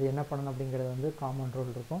அப்படின்னா அது என்ன பண்ணணும் அப்படிங்கிறது வந்து காமன்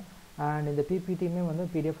ரூல் இருக்கும். அண்ட் இந்த பிபிடியுமே வந்து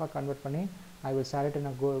பிடிஎஃபாக கன்வெர்ட் பண்ணி I will share it in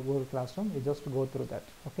a Google Classroom. You just go through that.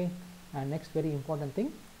 Okay, and next very important thing,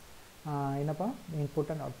 என்னப்பா input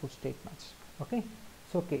and output statements. Okay,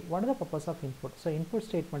 so okay, what is the purpose of input? So input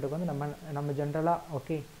statement வந்து நம்ம ஜென்ரலாக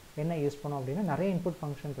okay என்ன use பண்ணோம் அப்படின்னா நிறைய input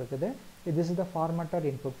function இருக்குது. this is the formatted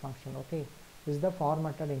input function. Okay, this is the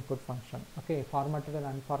formatted input function. Okay, formatted and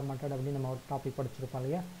unformatted அப்படின்னு நம்ம ஒரு டாபிக் படிச்சிருப்போம்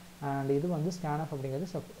இல்லையா. அண்ட் இது வந்து scanf அப்படிங்கிறது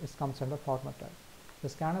it comes under formatted. The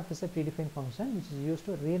scanf is a predefined function which is used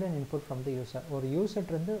to read an input from the user. ஒரு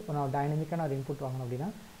யூசர்ட்ருந்து நான் டைனமிக்கான ஒரு இன்புட் வாங்கணும் அப்படின்னா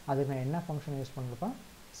அதுக்கு நான் என்ன ஃபங்க்ஷன் யூஸ் பண்ணுறப்ப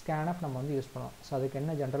scanf நம்ம வந்து யூஸ் பண்ணுவோம். ஸோ அதுக்கு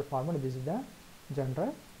என்ன general format, this is the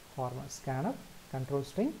general format. scanf, control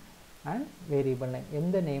string and variable name.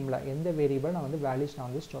 எந்த நேமில் எந்த வேரியபிள் நான் வந்து வேல்யூஸ் நான்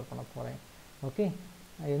வந்து ஸ்டோர் பண்ண போகிறேன். ஓகே,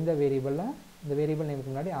 எந்த வேரியபிளில் இந்த வேரியபிள்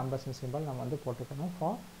நேமுக்கு முன்னாடி ஆம்பர்சன் சிம்பிள் நம்ம வந்து போட்டுக்கணும்.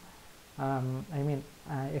 For I mean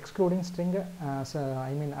excluding string,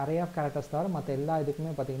 I mean array of characters தவிர மற்ற எல்லா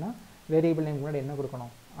இதுக்குமே பார்த்தீங்கன்னா வேரியபிள் நேம் முன்னாடி என்ன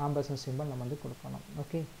கொடுக்கணும், ஆம்பர்சன் சிம்பிள் நம்ம வந்து கொடுக்கணும்.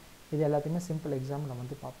 ஓகே, இது எல்லாத்தையுமே சிம்பிள் எக்ஸாம்பிள் நம்ம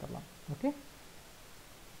வந்து பார்த்துடலாம். ஓகே,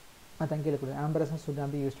 அதான் கீழே கொடுங்க. Ampersand should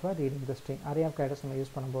not be used for reading the string. array of characters நம்ம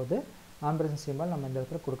யூஸ் பண்ணும்போது ஆம்பர்சன் சிம்பிள் நம்ம இந்த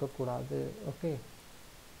இடத்துல கொடுக்கக்கூடாது. ஓகே,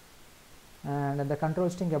 அண்ட் இந்த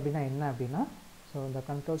கண்ட்ரோல் ஸ்ட்ரிங் அப்படின்னா என்ன அப்படின்னா, ஸோ இந்த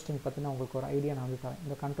கண்ட்ரோல் ஸ்ட்ரிங் பார்த்தீங்கன்னா உங்களுக்கு ஒரு ஐடியா நான் வந்து தரேன்.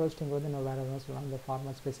 இந்த கண்ட்ரோல் ஸ்ட்ரிங் வந்து இன்னும் வேறு எதுவும் சொல்லலாம், இந்த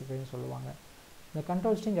ஃபார்மேட் ஸ்பெசிஃபைன்னு சொல்லுவாங்க. இந்த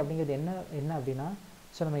கண்ட்ரோல் ஸ்ட்ரிங் அப்படிங்கிறது என்ன அப்படின்னா,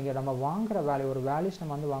 ஸோ நம்ம இங்கே நம்ம வாங்குகிற வேல்யூ ஒரு வேல்யூஸ்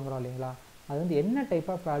நம்ம வந்து வாங்குகிறோம் இல்லைங்களா, அது வந்து என்ன டைப்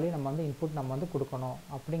ஆஃப் வேல்யூ நம்ம வந்து இன்புட் நம்ம வந்து கொடுக்கணும்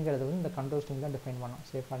அப்படிங்கிறது வந்து இந்த கண்ட்ரோல் ஸ்ட்ரிங் தான் டிஃபைன் பண்ணோம்.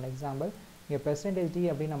 சரி, ஃபார் எக்ஸாம்பிள் இங்கே % d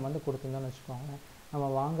அப்படின்னு நம்ம வந்து கொடுத்துருந்தோம்னு வச்சுக்கோங்க. நம்ம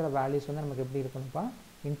வாங்குகிற வேல்யூஸ் வந்து நமக்கு எப்படி இருக்கணும்ப்பா,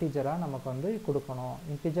 இன்டிஜராக நமக்கு வந்து கொடுக்கணும்.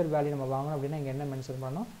 இன்டிஜர் வேல்யூ நம்ம வாங்கணும் அப்படின்னா இங்கே என்ன மென்ஷன்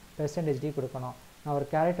பண்ணணும், % d கொடுக்கணும். நான் ஒரு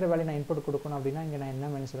கேரக்டர் வேல்யூ நான் இன்புட் கொடுக்கணும் அப்படின்னா இங்கே நான் என்ன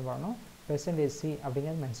மென்ஷன் பண்ணணும், %c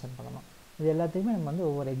அப்படிங்கிறது மென்ஷன் பண்ணணும். இது எல்லாத்தையுமே நம்ம வந்து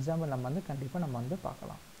ஒவ்வொரு எக்ஸாம்பிள் நம்ம வந்து கண்டிப்பாக நம்ம வந்து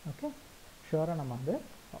பார்க்கலாம். ஓகே, ஷுவராக நம்ம வந்து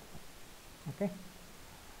பார்க்கலாம். ஓகே,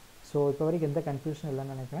 ஸோ இப்போ வரைக்கும் எந்த கன்ஃபியூஷன்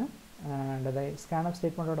இல்லைன்னு நினைக்கிறேன். அண்ட் அந்த ஸ்கேனப்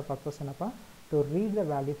ஸ்டேட்மெண்ட்டோட பர்பஸ் என்னப்பா, to read the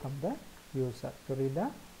value from the user, to read the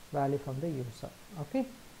value from the user. Okay,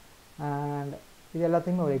 and இது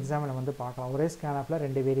எல்லாத்தையுமே ஒரு எக்ஸாம்பிள் வந்து பார்க்கலாம். ஒரே ஸ்கேனப்பில்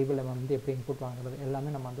 2 வேரியபிள் நம்ம வந்து எப்படி இன்புட் வாங்குறது எல்லாமே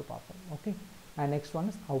நம்ம வந்து பார்ப்போம். Okay, and next one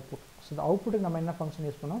is output. So the output நம்ம என்ன ஃபங்க்ஷன்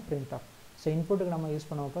யூஸ் பண்ணுவோம், printf. ஸோ இன்புட்டுக்கு நம்ம யூஸ்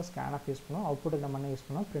பண்ணுவோம் scanf யூஸ் பண்ணுவோம், அவுட்புட்டுக்கு நம்ம என்ன யூஸ்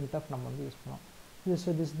பண்ணுவோம், printf நம்ம வந்து யூஸ் பண்ணுவோம். this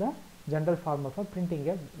is the general format for printing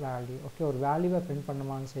a value. Okay, ஒரு வேல்யூவை பிரிண்ட்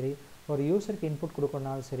பண்ணுமாலும் சரி, ஒரு யூசருக்கு இன்புட்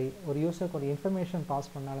கொடுக்கணும்னாலும் சரி, ஒரு யூசருக்கு ஒரு இன்ஃபர்மேஷன் பாஸ்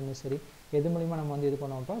பண்ணாலுமே சரி, எது மூலிமா நம்ம வந்து இது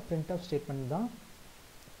பண்ணுவோம்ப்பா, printf ஸ்டேட்மெண்ட் தான்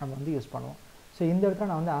நம்ம வந்து யூஸ் பண்ணுவோம். ஸோ இந்த இடத்துல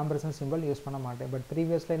நான் வந்து ஆம்பர்சன் சிம்பிள் யூஸ் பண்ண மாட்டேன். பட்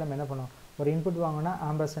ப்ரீவியஸ்ல நம்ம என்ன பண்ணுவோம், ஒரு இன்புட் வாங்கினா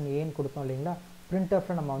ஆம்பர்சன் ஏன்னு கொடுத்தோம் இல்லைங்களா,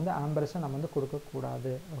 printfல நம்ம வந்து ஆம்பர்சன் நம்ம வந்து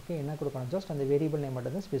கொடுக்கக்கூடாது. ஓகே, என்ன கொடுக்கணும், ஜஸ்ட் அந்த வேரியபிள் நேம்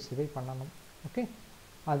மட்டும் தான் ஸ்பெசிஃபை பண்ணணும். ஓகே,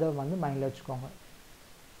 அதை வந்து மைண்டில் வச்சுக்கோங்க.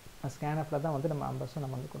 ஸ்கேனப்ல தான் வந்து நம்ம ஆம்பர்சன்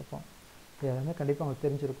நம்ம வந்து கொடுப்போம். இது எல்லாமே கண்டிப்பாக உங்களுக்கு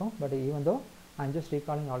தெரிஞ்சிருக்கும். But even though I am just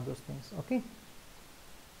recalling all those things. Okay,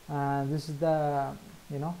 this is the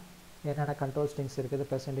you know என்னென்ன கண்ட்ரோல் ஸ்ட்ரிங்ஸ் இருக்குது,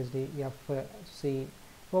 %d, f, c,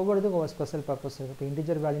 ஒவ்வொருத்துக்கும் ஒவ்வொரு ஸ்பெஷல் பர்பஸ் இருக்குது. இப்போ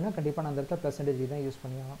இன்டிஜர் வேல்யூனா கண்டிப்பாக நான் அந்த இடத்துல %d தான் யூஸ்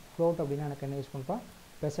பண்ணியாகும். ஃப்ளோட் அப்படின்னா எனக்கு என்ன யூஸ் பண்ணுப்பா,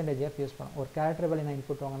 %f யூஸ் பண்ணணும். ஒரு கேரக்டர் வேல்யூ நான்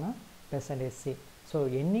இன்புட் வாங்கினா %c. ஸோ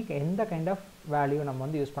எந்த கைண்ட் ஆஃப் வேல்யூ நம்ம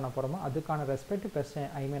வந்து யூஸ் பண்ண போகிறோமோ அதுக்கான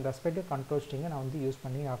ரெஸ்பெக்டிவ் கண்ட்ரோல் ஸ்ட்ரிங்கை நான் வந்து யூஸ்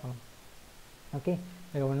பண்ணி ஆகணும். ஓகே,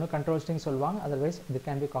 இன்னும் கண்ட்ரோல் ஸ்ட்ரிங் சொல்லுவாங்க. அதர்வைஸ் இது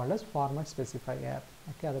can be called as format specifier.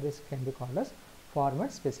 Okay, otherwise can be called as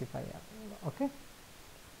format specifier. Okay,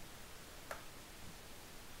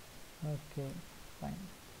 okay fine.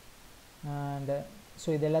 And so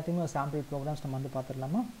இது எல்லாத்தையுமே ஒரு சாம்பிள் ப்ரோக்ராம்ஸ் நம்ம வந்து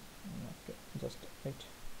பார்த்துடலாமா. Okay, just right.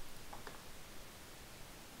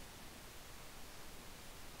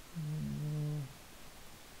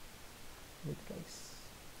 Wait guys,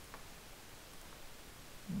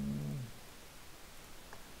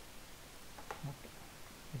 okay,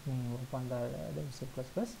 let me open the C++.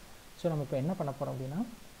 So நம்ம இப்போ என்ன பண்ண போகிறோம் அப்படின்னா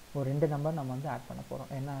ஒரு 2 நம்பர் நம்ம வந்து ஆட் பண்ண போகிறோம்.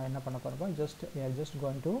 என்ன பண்ண போகிறோம் just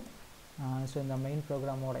going to ஸோ இந்த மெயின்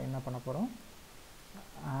ப்ரோக்ராமோட என்ன பண்ண போகிறோம்,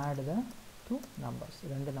 add the 2 numbers.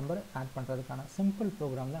 2 number add பண்ணுறதுக்கான சிம்பிள்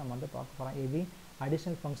ப்ரோக்ராம் தான் நம்ம வந்து பார்க்க போகிறோம். எவி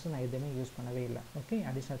அடிஷ்னல் ஃபங்க்ஷன் நான் எதுவுமே யூஸ் பண்ணவே இல்லை. ஓகே,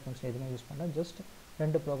 அடிஷ்னல் ஃபங்க்ஷன் எதுவுமே யூஸ் பண்ணல, just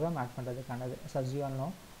 2 program add பண்ணுறதுக்கானது. as you all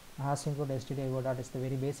know, has include stdio dot is the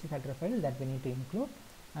very basic header file that we need to include,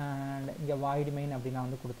 and இங்கே void main அப்படி நான்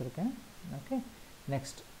வந்து கொடுத்துருக்கேன். ஓகே,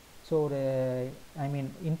 நெக்ஸ்ட் ஸோ ஒரு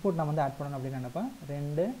input நான் வந்து ஆட் பண்ணணும் அப்படின்னு நினைப்பேன்.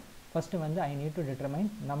 2 ஃபஸ்ட்டு வந்து I need to determine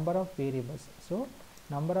number of variables. So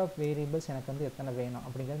number of variables எனக்கு வந்து எத்தனை வேணும்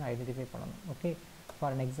அப்படிங்கிறத நான் ஐடென்டிஃபை பண்ணணும். Okay,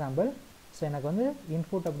 for an example, so எனக்கு வந்து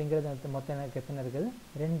இன்புட் அப்படிங்கிறது மொத்தம் எனக்கு எத்தனை இருக்குது,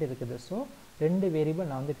 2 இருக்குது. ஸோ 2 வேரியபிள்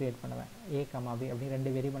நான் வந்து க்ரியேட் பண்ணுவேன், a, b அப்படின்னு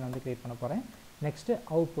 2 வேரியபிள் நான் வந்து க்ரியேட் பண்ண போகிறேன். நெக்ஸ்ட்டு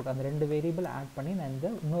அவுட்புட், அந்த 2 வேரியபிள் ஆட் பண்ணி நான் இந்த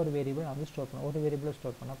இன்னொரு வேரியபிள் நான் வந்து ஸ்டோர் பண்ண, ஒரு வேரியபிள்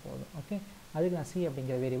ஸ்டோர் பண்ணால் போதும். ஓகே, அதுக்கு நான் c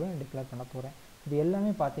அப்படிங்கிற வேரியபிள் நான் டிக்ளேர் பண்ண போகிறேன். இது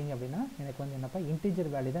எல்லாமே பார்த்தீங்க அப்படின்னா எனக்கு வந்து என்னப்பா இன்டிஜர்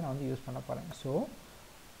வேல்யூ தான் நான் வந்து யூஸ் பண்ண போகிறேன். ஸோ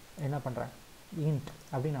என்ன பண்ணுறேன், int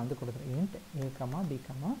அப்படின்னு நான் வந்து கொடுக்குறேன், int a, b,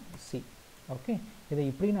 c. Okay, இதை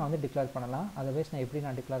இப்படி நான் வந்து டிக்ளேர் பண்ணலாம். அதர்வைஸ் நான் எப்படி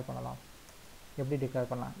நான் டிக்ளேர் பண்ணலாம், எப்படி டிக்ளேர்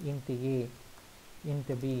பண்ணலாம், int a, int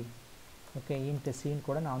b, okay, int cன்னு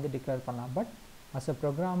கூட நான் வந்து டிக்ளேர் பண்ணலாம். பட் அஸ் அ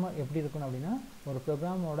ப்ரோக்ராமர் எப்படி இருக்கணும் அப்படின்னா, ஒரு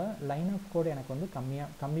ப்ரோக்ராமோட லைன் ஆஃப் கோட் எனக்கு வந்து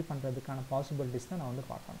கம்மி பண்ணுறதுக்கான பாசிபிலிட்டிஸ் தான் நான் வந்து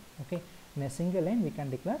பார்க்கணும். Okay, in a single line we can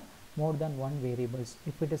declare more than one variables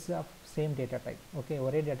if it is of same data type. Okay,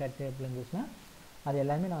 ஒரே டேட்டா டைப் இருந்துச்சுன்னா அது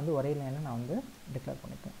எல்லாமே நான் வந்து ஒரே லைனில் நான் வந்து டிக்ளேர்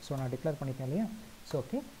பண்ணிப்பேன். ஸோ நான் டிக்ளேர் பண்ணிட்டேன் இல்லையா. ஸோ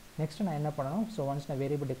ஓகே, நெக்ஸ்ட்டு நான் என்ன பண்ணணும், ஸோ ஒன்ஸ் நான்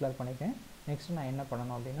வேரியபிள் டிக்ளேர் பண்ணிட்டேன். நெக்ஸ்ட்டு நான் என்ன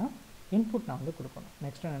பண்ணணும் அப்படின்னா இன்புட் நான் வந்து கொடுக்கணும்.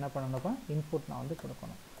 நெக்ஸ்ட்டு நான் என்ன பண்ணணும்ப்பா, இன்புட் நான் வந்து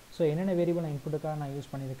கொடுக்கணும். ஸோ என்னென்ன வேரியபிள் நான் இன்புட்டுக்காக நான்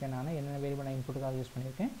யூஸ் பண்ணியிருக்கேன், என்னென்ன வேரியபிள் நான் இன்புட்டுக்காக யூஸ்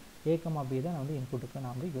பண்ணியிருக்கேன், a, b தான் நான் வந்து இன்புட்டுக்கு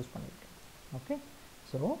நான் வந்து யூஸ் பண்ணியிருக்கேன். ஓகே,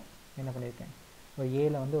 ஸோ என்ன பண்ணியிருக்கேன், ஒரு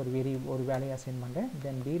ஏல வந்து ஒரு வேல்யூ அசைன் பண்ணுறேன்,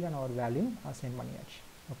 தென் பியில் நான் ஒரு வேல்யூ அசைன் பண்ணியாச்சு.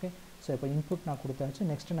 ஓகே, ஸோ இப்போ இன்புட் நான் கொடுத்தாச்சு.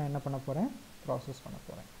 நெக்ஸ்ட்டு நான் என்ன பண்ண போகிறேன், ப்ராசஸ் பண்ண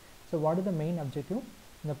போகிறேன். So what is the main objective,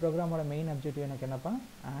 இந்த ப்ரோக்ராமோட மெயின் அப்ஜெக்டிவ் எனக்கு என்னப்பா,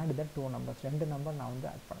 ஆட் த 2 நம்பர்ஸ். 2 நம்பர் நான் வந்து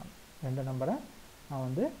ஆட் பண்ணணும், 2 நம்பரை நான்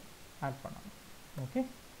வந்து ஆட் பண்ணணும். ஓகே,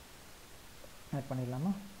 ஆட்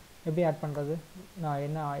பண்ணிடலாமா, எப்படி ஆட் பண்ணுறது, நான்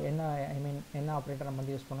என்ன ஆப்ரேட்டர் நம்ம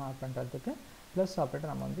வந்து யூஸ் பண்ணோம் ஆட் பண்ணுறதுக்கு, ப்ளஸ்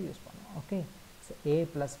ஆப்ரேட்டர் நம்ம வந்து யூஸ் பண்ணோம். Okay, so a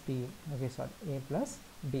 + b, okay sorry a +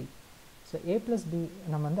 b. So a + b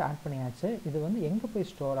நம்ம வந்து ஆட் பண்ணியாச்சு. இது வந்து எங்கே போய்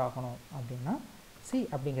ஸ்டோர் ஆகணும் அப்படின்னா c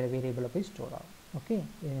அப்படிங்கிற வேரியபிளில் போய் ஸ்டோர் ஆகும். ஓகே,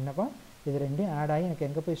 இது என்னப்பா, இது ரெண்டையும் ஆட் ஆகி எனக்கு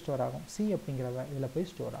எங்கே போய் ஸ்டோர் ஆகும், c அப்படிங்கிற இதில் போய்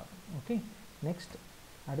ஸ்டோர் ஆகும். ஓகே, நெக்ஸ்ட்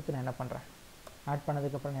அடுத்து நான் என்ன பண்ணுறேன், ஆட்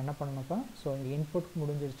பண்ணதுக்கப்புறம் என்ன பண்ணணும்ப்பா, ஸோ இங்கே இன்புட்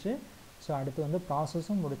முடிஞ்சிருச்சு. ஸோ அடுத்து வந்து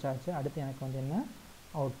ப்ராசஸும் முடிச்சாச்சு. அடுத்து எனக்கு வந்து என்ன,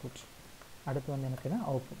 அவுட்புட். அடுத்து வந்து எனக்கு என்ன,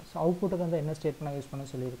 அவுட்புட். ஸோ அவுட்புட்டுக்கு வந்து என்ன ஸ்டேட்மெண்ட் யூஸ் பண்ண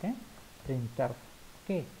சொல்லியிருக்கேன், printf.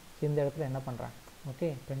 ஓகே, இந்த இடத்துல என்ன பண்ணுறேன், ஓகே,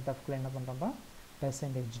 printfக்குள்ள என்ன பண்ணுறோம்ப்பா,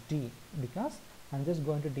 %d, because I'm just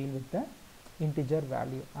going to deal with the integer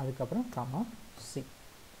value. அதுக்கப்புறம் c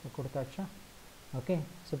கொடுத்தாச்சா. ஓகே,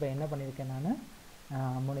 ஸோ இப்போ என்ன பண்ணியிருக்கேன், நான்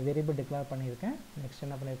 3 வேரியபிள் டிக்ளேர் பண்ணியிருக்கேன். நெக்ஸ்ட்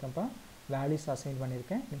என்ன பண்ணியிருக்கேன்ப்பா, வேல்யூஸ் அசைன்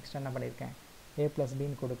பண்ணியிருக்கேன். நெக்ஸ்ட் என்ன பண்ணியிருக்கேன், a +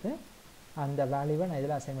 bன்னு கொடுத்து அந்த வேல்யூவை நான்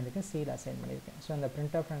இதில் அசைன் பண்ணியிருக்கேன், சியில் அசைன் பண்ணியிருக்கேன். ஸோ இந்த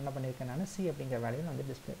printf என்ன பண்ணியிருக்கேன், நான் c அப்படிங்கிற வேல்யூவை நான் வந்து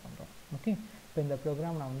டிஸ்பிளே பண்ணுறேன். ஓகே, இப்போ இந்த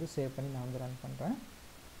ப்ரோக்ராம் நான் வந்து சேவ் பண்ணி நான் வந்து ரன் பண்ணுறேன்.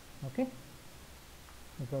 ஓகே,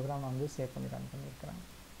 இந்த ப்ரோக்ராம் நான் வந்து சேவ் பண்ணி ரன் பண்ணியிருக்கிறேன்.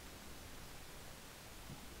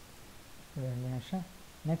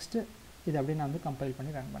 நெக்ஸ்ட்டு இது அப்படியே நான் வந்து கம்பைல்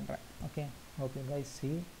பண்ணி ரன் பண்ணுறேன். ஓகே, ஓகே guys,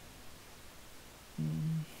 see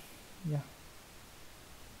யா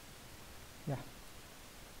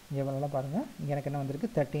இங்கே நல்லா பாருங்கள், இங்கே எனக்கு என்ன வந்திருக்கு,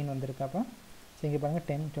 13 வந்திருக்காப்பா. ஸோ இங்கே பாருங்கள்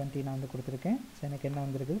 10, 20 நான் வந்து கொடுத்துருக்கேன். ஸோ எனக்கு என்ன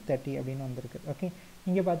வந்திருக்கு, 30 அப்படின்னு வந்திருக்கு. ஓகே,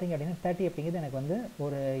 இங்கே பார்த்தீங்க அப்படின்னா 30 அப்படிங்கிறது எனக்கு வந்து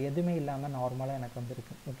ஒரு எதுவுமே இல்லாமல் நார்மலாக எனக்கு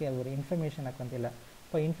வந்திருக்கு. ஓகே, அது ஒரு இன்ஃபர்மேஷன் எனக்கு வந்து இல்லை.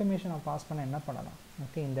 இப்போ இன்ஃபர்மேஷன் நான் பாஸ் பண்ண என்ன பண்ணலாம்,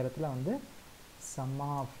 ஓகே, இந்த இடத்துல வந்து sum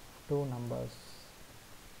of 2 numbers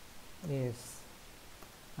is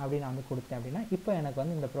அப்படின்னு நான் வந்து கொடுத்தேன் அப்படின்னா இப்போ எனக்கு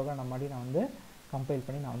வந்து இந்த ப்ரோக்ராம் மறுபடியும் நான் வந்து கம்பைல்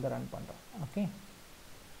பண்ணி நான் வந்து ரன் பண்ணுறேன். ஓகே,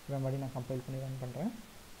 மறுபடியும் நான் கம்பைல் பண்ணி ரன் பண்ணுறேன்.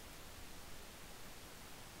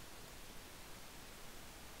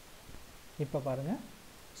 இப்போ பாருங்கள்,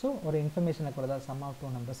 ஸோ ஒரு இன்ஃபர்மேஷனை கூட தான் sum of 2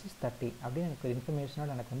 numbers is 30 அப்படின்னு எனக்கு இன்ஃபர்மேஷனோட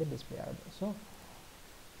எனக்கு வந்து டிஸ்பிளே ஆகுது. So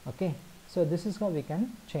okay, so this is how we can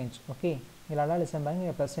change. Okay, இதில் அதான் லிசன்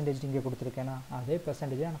பாருங்க, பெர்சன்டேஜ் இங்கே கொடுத்துருக்கேன்னா அதே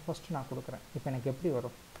பெர்சன்டேஜ் நான் ஃபஸ்ட்டு நான் கொடுக்குறேன். இப்போ எனக்கு எப்படி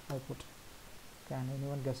வரும் output, can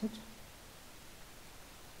anyone guess it?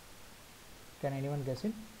 Can anyone guess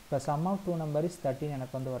it? இப்போ sum of 2 numbers is 13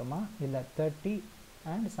 எனக்கு வந்து வருமா, இல்லை 30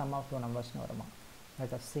 and sum of 2 numbers வருமா?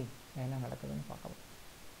 let us see என்ன நடக்குதுன்னு பார்க்கலாம்.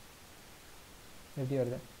 எப்படி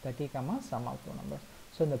வருது, 30, sum of 2 numbers.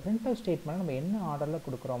 ஸோ இந்த printf ஸ்டேட்மெண்ட் நம்ம என்ன ஆர்டரில்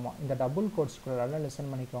கொடுக்குறோமோ இந்த டபுள் கோட்ஸ்குள்ள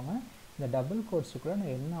லிசன் பண்ணிக்கோங்க. இந்த டபுள் கோட்ஸுக்குள்ளே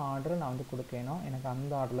நான் என்ன ஆர்டர் நான் வந்து கொடுக்கேனோ எனக்கு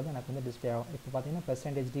அந்த ஆர்டரில் தான் எனக்கு வந்து டிஸ்பிளே ஆகும். இப்போ பார்த்தீங்கன்னா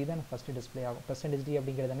 % d தான் எனக்கு ஃபஸ்ட்டு டிஸ்பிளே ஆகும். % d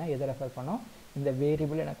அப்படிங்கிறதுனா எதை ரெஃபர் பண்ணோம், இந்த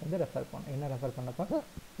வேரியபிள் எனக்கு வந்து ரெஃபர் பண்ணும். என்ன ரெஃபர் பண்ணப்போ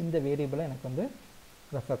இந்த வேரியபிளை எனக்கு வந்து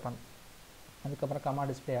ரெஃபர் பண்ணும். அதுக்கப்புறம் கமா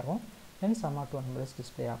டிஸ்பிளே ஆகும், then some of 2 numbers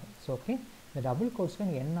display ஆகும். ஸோ ஓகே, இந்த டபுள் கோட்ஸில்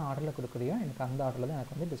எனக்கு என்ன ஆர்டரில் கொடுக்குறியோ எனக்கு அந்த ஆர்டரில் தான்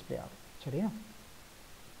எனக்கு வந்து டிஸ்பிளே ஆகும். சரியா?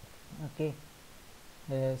 ஓகே,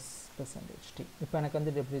 %t இப்போ எனக்கு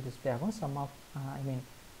வந்து எப்படி டிஸ்பிளே ஆகும்,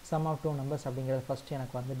 சம் ஆஃப் 2 நம்பர்ஸ் அப்படிங்கிறது ஃபஸ்ட்டு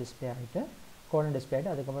எனக்கு வந்து டிஸ்பிளே ஆகிட்டு கோலன் டிஸ்பிளே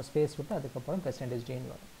ஆகிட்டு அதுக்கப்புறம் ஸ்பேஸ் விட்டு அதுக்கப்புறம் %d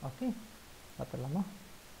வரும். ஓகே, பார்த்துடலாமா?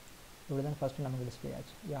 இப்படி தான் ஃபஸ்ட்டு நமக்கு டிஸ்பிளே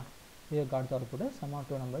ஆச்சு. யா, we got the output sum of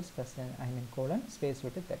 2 numbers colon space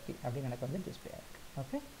விட்டு 30 அப்படின்னு எனக்கு வந்து டிஸ்பிளே ஆகிருக்கு.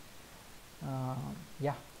 Okay,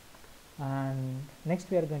 yeah, and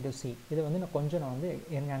next we are going to see இது வந்து நான் கொஞ்சம் நான் வந்து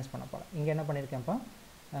என்ஹான்ஸ் பண்ண போகிறேன். இங்கே என்ன பண்ணியிருக்கேன்ப்பா,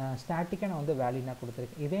 ஸ்டாட்டிக்காக நான் வந்து வேல்யூ நான்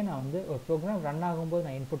கொடுத்துருக்கேன். இதே நான் வந்து ஒரு ப்ரோக்ராம் ரன் ஆகும்போது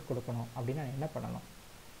நான் இன்புட் கொடுக்கணும் அப்படின்னா நான்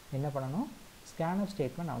என்ன பண்ணணும் ஸ்கேன் ஆஃப்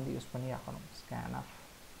ஸ்டேட்மெண்ட் நான் வந்து யூஸ் பண்ணி ஆகணும். Scan of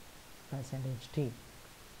 %t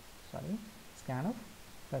sorry scan of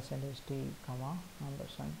 %t comma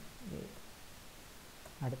ampersand a,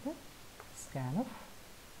 அடுத்து scan of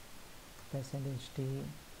 %t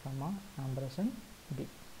comma ampersand b.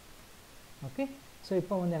 Okay, so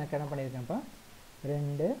இப்போ வந்து எனக்கு என்ன பண்ணியிருக்கேன்ப்பா,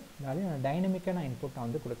 ரெண்டு வேல்யூ நான் டைனமிக்காக நான் இன்புட் நான்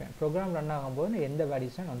வந்து கொடுப்பேன். ப்ரோக்ராம் ரன் ஆகும்போது நான் எந்த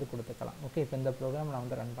வேல்யூஸை நான் வந்து கொடுத்துக்கலாம். ஓகே, இப்போ இந்த ப்ரோக்ராம் நான்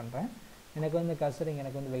வந்து ரன் பண்ணுறேன். எனக்கு வந்து கர்சர்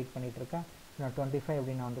எனக்கு வந்து வெயிட் பண்ணிகிட்டு இருக்கா. நான் 25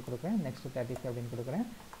 அப்படின்னு நான் வந்து கொடுக்குறேன், நெக்ஸ்ட் 35 அப்படின்னு கொடுக்குறேன்.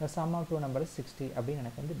 இந்த சம் ஆஃப் 2 நம்பர்ஸ் 60 அப்படின்னு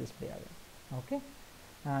எனக்கு வந்து டிஸ்பிளே ஆகும். Okay,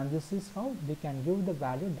 this is how we can give the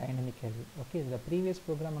value dynamically. Okay, இந்த ப்ரீவியஸ்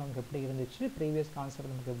ப்ரோக்ராம் நமக்கு எப்படி இருந்துச்சு, ப்ரீவியஸ்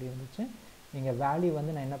கான்செப்ட் நமக்கு எப்படி இருந்துச்சு, இங்கே வேல்யூ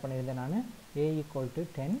வந்து நான் என்ன பண்ணியிருந்தேன், நான் a =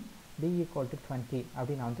 10 b = 20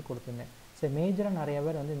 அப்படி நான் வந்து கொடுத்துருந்தேன். ஸோ மேஜராக நிறைய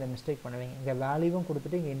பேர் வந்து இந்த மிஸ்டேக் பண்ணுவீங்க, இங்கே வேல்யூவும்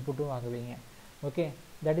கொடுத்துட்டு இங்கே இன்புட்டும் வாங்குவீங்க. Okay,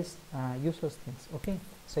 that is useless things. Okay,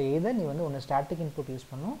 so எதை நீ வந்து ஒன்று ஸ்டாட்டிக் இன்புட் யூஸ்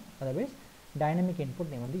பண்ணணும், அதர்வைஸ் டைனமிக்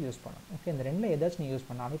இன்புட் நீ வந்து யூஸ் பண்ணணும். ஓகே, இந்த ரெண்டில் ஏதாச்சும் நீ யூஸ்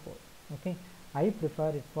பண்ணாலே போதும். Okay, I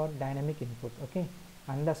prefer it for dynamic input. Okay,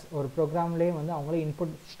 அண்டஸ் ஒரு ப்ரோக்ராம்லேயே வந்து அவங்களே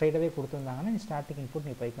இன்புட் ஸ்ட்ரைட்டாகவே கொடுத்துருந்தாங்கன்னா நீ ஸ்டாட்டிக் இன்புட்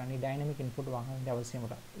நீ போய்க்கலாம், நீ டைனமிக் இன்புட் வாங்க வேண்டிய அவசியம்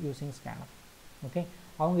இல்லை யூஸிங் ஸ்கேனர். ஓகே,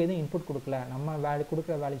 அவங்க எதுவும் இன்புட் கொடுக்கல, நம்ம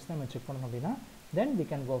கொடுக்குற வேல்யூஸ் தான் நம்ம செக் பண்ணணும் அப்படின்னா தென் we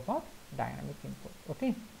can go for dynamic input. Okay,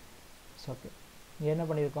 so okay என்ன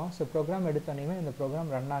பண்ணியிருக்கோம், ஸோ ப்ரோக்ராம் எடுத்தோன்னே இந்த ப்ரோக்ராம்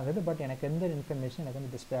ரன் ஆகுது, பட் எனக்கு எந்த இன்ஃபர்மேஷன் எனக்கு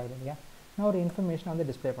வந்து டிஸ்பிளே ஆகுது இல்லையா, நான் ஒரு இன்ஃபர்மேஷன் வந்து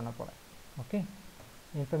டிஸ்பிளே பண்ண போகிறேன். ஓகே,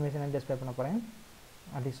 இன்ஃபர்மேஷன் டிஸ்பிளே பண்ண போகிறேன்,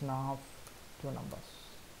 அடிஷன் ஆஃப் 2 நம்பர்ஸ்.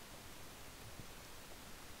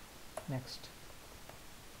 நெக்ஸ்ட்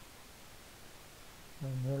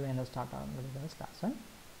நியூவில் என்ன ஸ்டார்ட் ஆகுது, class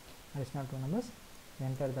addition of 2 numbers,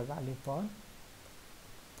 enter the value for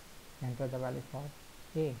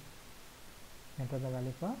a, enter the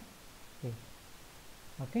value for a.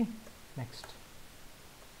 Okay, next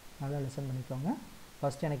நல்லா லிசன் பண்ணிக்கோங்க.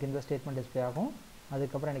 ஃபஸ்ட்டு எனக்கு இந்த ஸ்டேட்மெண்ட் டிஸ்பிளே ஆகும்,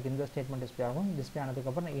 அதுக்கப்புறம் எனக்கு இந்த ஸ்டேட்மெண்ட் டிஸ்பிளே ஆகும். டிஸ்பிளே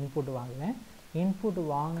ஆனதுக்கப்புறம் நான் இன்புட் வாங்குவேன். இன்புட்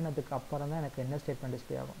வாங்கினதுக்கு அப்புறம் தான் எனக்கு என்ன ஸ்டேட்மெண்ட்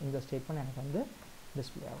டிஸ்பிளே ஆகும், இந்த ஸ்டேட்மெண்ட் எனக்கு வந்து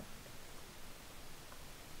டிஸ்பிளே ஆகும்.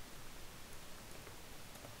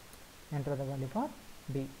 enter the value for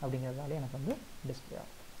b அப்படிங்கிறதால எனக்கு வந்து டிஸ்பிளே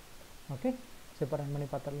ஆகும். ஓகே, ஸோ இப்போ ரன் பண்ணி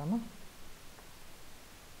பார்த்துடலாமா,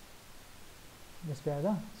 டிஸ்பிளே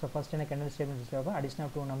ஆகுதா. ஸோ ஃபஸ்ட் எனக்கு என்ன ஸ்டேட்மெண்ட் டிஸ்பிளே ஆகும், அடிஷன்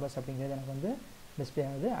ஆஃப் 2 நம்பர்ஸ் அப்படிங்கிறது எனக்கு வந்து டிஸ்பிளே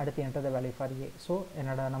ஆகுது. அடுத்து enter the value for a. So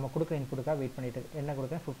என்னோட நம்ம கொடுக்குற இன்புட்டுக்காக வெயிட் பண்ணிட்டு என்ன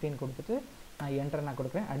கொடுக்குறேன், 15 கொடுத்துட்டு நான் என்டர் நான்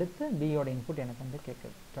கொடுக்குறேன். அடுத்து பியோட இன்புட் எனக்கு வந்து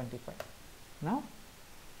கேட்குது 25. Now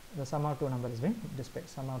the sum of 2 numbers is being displayed,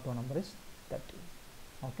 sum of 2 number is 30.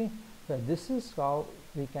 Okay, so this is how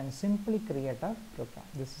we can simply create a program.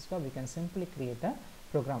 This is how we can simply create a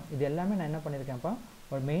program. இது எல்லாமே நான் என்ன பண்ணியிருக்கேன்ப்பா,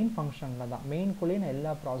 ஒரு main ஃபங்க்ஷனில் தான், மெயின்குள்ளேயே நான்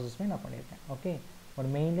எல்லா ப்ராசஸுமே நான் பண்ணியிருக்கேன். ஓகே, ஒரு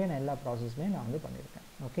மெயின்லேயே நான் எல்லா ப்ராசஸுமே நான் வந்து பண்ணியிருக்கேன்.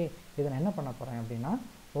 ஓகே, இதை நான் என்ன பண்ண போகிறேன் அப்படின்னா,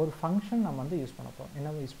 ஒரு ஃபங்க்ஷன் நம்ம வந்து யூஸ் பண்ண போகிறோம்.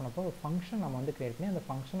 என்ன யூஸ் பண்ண போகிறோம், ஒரு ஃபங்க்ஷன் நம்ம வந்து கிரியேட் பண்ணி அந்த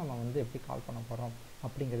ஃபங்க்ஷன் நம்ம வந்து எப்படி கால் பண்ண போகிறோம்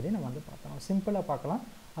அப்படிங்கிறதையும் நம்ம வந்து பார்த்தோம். சிம்பிளாக பார்க்கலாம்,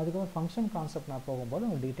 அதுக்கப்புறம் ஃபங்க்ஷன் கான்செப்ட் நான் போகும்போது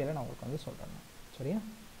ஒரு டீட்டெயிலாக நான் உங்களுக்கு வந்து சொல்கிறேன். சரியா?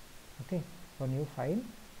 ஓகே, ஒரு நியூ ஃபைல்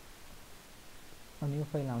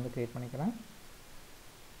நான் வந்து கிரியேட் பண்ணிக்கிறேன்.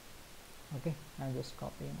 Okay, I'm just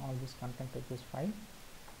copying all this content to this file.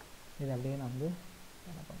 இது அப்படியே நான் வந்து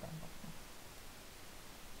என்ன பண்ணுறேன் பார்க்கலாம்.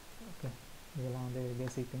 ஓகே, இதெல்லாம் வந்து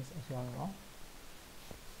பேசிக் திங்ஸ் சொல்லலாம்.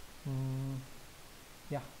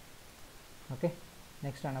 யா, ஓகே,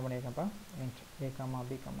 நெக்ஸ்ட் என்ன பண்ணியிருக்கேன்ப்பா, a, b,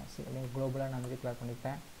 c அப்படிங்கிற குளோபலாக நான் வந்து டிக்ளேர்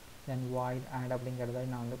பண்ணிட்டேன். தென் void add அப்படிங்கிறத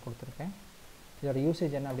நான் வந்து கொடுத்துருக்கேன். இதோட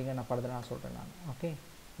யூசேஜ் என்ன அப்படிங்கிற நான் படுத்து நான் சொல்கிறேன் நான். ஓகே,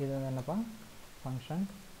 இது வந்து என்னப்பா, function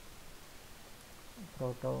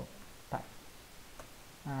prototype,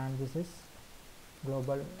 and this is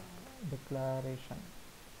global declaration.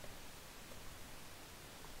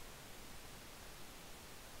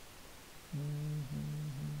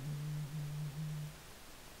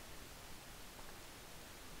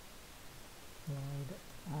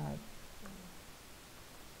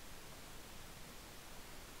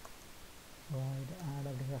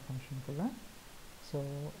 ஃபங்க்ஷனுக்குள்ளே. So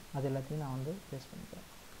அது எல்லாத்தையும் நான் வந்து பேஸ் பண்ணிக்கிறேன்.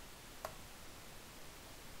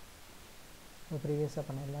 ஸோ ப்ரீவியஸாக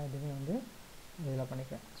பண்ண எல்லா இதுவுமே வந்து இதில்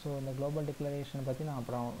பண்ணிக்கிறேன். ஸோ இந்த குளோபல் டிக்ளரேஷனை பற்றி நான்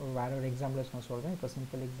அப்புறம் வேறு ஒரு எக்ஸாம்பிள்ஸ் நான் சொல்கிறேன். இப்போ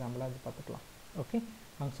சிம்பிள் எக்ஸாம்பிளாக அது பார்த்துக்கலாம். ஓகே,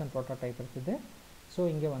 ஃபங்க்ஷன் ப்ரோட்டோடைப் இருக்குது. ஸோ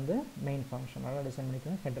இங்கே வந்து மெயின் ஃபங்க்ஷன் நல்லா டிசைன்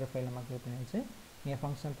பண்ணிக்கிறேன். ஹெடர் ஃபைல் நம்ம க்ரியேட் பண்ணியாச்சு. இங்கே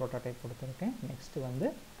ஃபங்க்ஷன் ப்ரோட்டோடைப் கொடுத்துருக்கேன். நெக்ஸ்ட்டு வந்து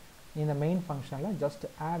இந்த மெயின் ஃபங்க்ஷனில் ஜஸ்ட்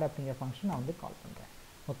ஆட் அப்படிங்கிற ஃபங்க்ஷன் நான் வந்து கால் பண்ணுறேன்.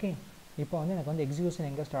 ஓகே, இப்போ வந்து எனக்கு வந்து எக்ஸிக்யூஷன்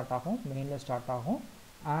எங்கே ஸ்டார்ட் ஆகும், மெயினில் ஸ்டார்ட் ஆகும்.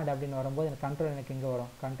 ஆட் அப்படின்னு வரும்போது எனக்கு கண்ட்ரோல் எனக்கு இங்கே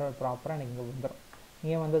வரும். கண்ட்ரோல் ப்ராப்பராக எனக்கு இங்கே வந்துடும்.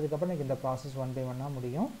 இங்கே வந்ததுக்கப்புறம் எனக்கு இந்த ப்ராசஸ் 1 by 1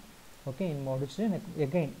 முடியும். ஓகே, முடிச்சு எனக்கு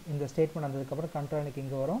எகைன் இந்த ஸ்டேட்மெண்ட் வந்ததுக்கப்புறம் கண்ட்ரோல் எனக்கு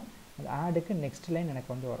இங்கே வரும். அந்த ஆடுக்கு நெக்ஸ்ட் லைன் எனக்கு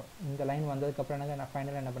வந்து வரும். இந்த லைன் வந்ததுக்கப்புறம் எனக்கு நான்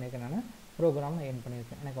ஃபைனலாக என்ன பண்ணியிருக்கேன், நான் ப்ரோக்ராம் நான் எண்ட்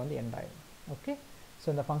பண்ணியிருக்கேன். எனக்கு வந்து எண்ட் ஆகிடும். ஓகே, ஸோ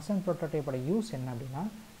இந்த ஃபங்க்ஷன் ப்ரோட்டோடைப்போட யூஸ் என்ன அப்படின்னா,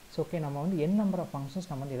 ஸோ ஓகே நம்ம வந்து n நம்பர் ஆஃப் ஃபங்க்ஷன்ஸ்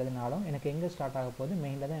நம்ம வந்து எழுதினாலும் எனக்கு எங்கே ஸ்டார்ட் ஆக போகுது,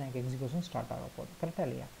 மெயினில் தான் எனக்கு எக்ஸிக்யூஷன் ஸ்டார்ட் ஆக போகுது. கரெக்டாக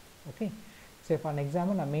இல்லையா? ஓகே, ஸோ ஃபார்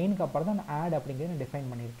எக்ஸாம்பிள் நான் மெயினுக்கு அப்புறம் தான் நான் ஆட் அப்படிங்கிறத நான் டிஃபைன்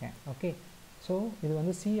பண்ணியிருக்கேன். ஓகே, ஸோ இது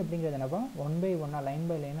வந்து சி அப்படிங்கிறது என்னப்பா 1 by 1 லைன்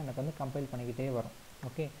பை லைன் எனக்கு வந்து கம்பைல் பண்ணிக்கிட்டே வரும்.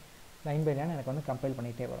 ஓகே, லைன் பை லைன் எனக்கு வந்து கம்பைல்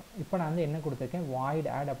பண்ணிகிட்டே வரும். இப்போ நான் வந்து என்ன கொடுத்துருக்கேன், வாய்ட்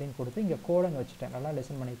ஆட் அப்படின்னு கொடுத்து இங்கே கோடன் வச்சுட்டேன். நல்லா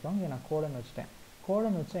லிசன் பண்ணிக்கோங்க. இங்கே நான் கோடன் வச்சுட்டேன்.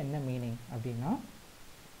 கோடன் வச்சா என்ன மீனிங் அப்படின்னா,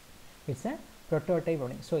 இட்ஸ் அ ப்ரோட்டோடைப்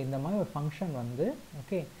அப்படின்னு. ஸோ இந்த மாதிரி ஒரு ஃபங்க்ஷன் வந்து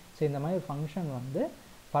ஓகே, ஸோ இந்த மாதிரி ஒரு ஃபங்க்ஷன் வந்து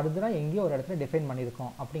ஃபர்தராக எங்கேயோ ஒரு இடத்துல டிஃபைன்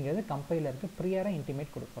பண்ணியிருக்கோம் அப்படிங்கிறது கம்பைலருக்கு ப்ரியராக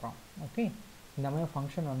இன்டிமேட் கொடுக்குறோம். ஓகே, இந்த மாதிரி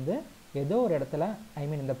ஃபங்க்ஷன் வந்து ஏதோ ஒரு இடத்துல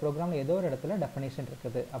இந்த ப்ரோக்ராமில் ஏதோ ஒரு இடத்துல டெஃபினேஷன்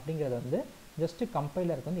இருக்குது அப்படிங்கிறது வந்து ஜஸ்ட்டு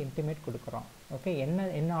கம்பைலருக்கு வந்து இன்டிமேட் கொடுக்குறோம். ஓகே,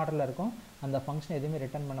 என்ன ஆர்டரில் இருக்கும் அந்த ஃபங்க்ஷன் எதுவுமே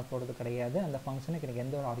ரிட்டர்ன் பண்ண போகிறது கிடையாது. அந்த ஃபங்க்ஷனுக்கு எனக்கு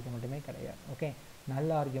எந்த ஒரு ஆர்குமெண்ட்டுமே கிடையாது. ஓகே, நல்ல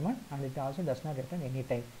argument and it also does not return any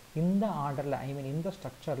time. இந்த ஆர்டரில் இந்த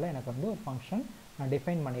ஸ்ட்ரக்சரில் எனக்கு வந்து ஒரு ஃபங்க்ஷன் நான்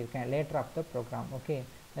டிஃபைன் பண்ணியிருக்கேன் later of the program. Okay,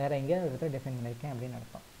 வேறு எங்கேயாவது ஒரு இடத்துல டிஃபைன் பண்ணியிருக்கேன் அப்படின்னு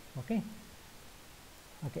அர்த்தம். ஓகே,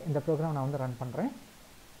 ஓகே இந்த ப்ரோக்ராம் நான் வந்து ரன் பண்ணுறேன்.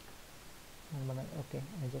 Okay,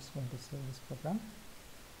 I just want to save this program.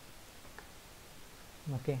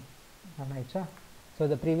 Okay, run ஆயிடுச்சா? ஸோ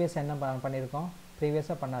இந்த ப்ரீவியஸ் என்ன பண்ணியிருக்கோம்,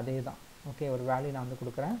 ப்ரீவியஸாக பண்ண அதே தான். ஓகே, ஒரு வேல்யூ நான் வந்து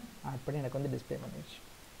கொடுக்குறேன். ஆட் பண்ணி எனக்கு வந்து டிஸ்பிளே பண்ணிடுச்சு.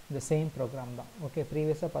 இந்த சேம் ப்ரோக்ராம் தான். ஓகே,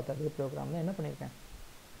 ப்ரீவியஸாக பார்த்த அதே ப்ரோக்ராம் தான் என்ன பண்ணியிருக்கேன்,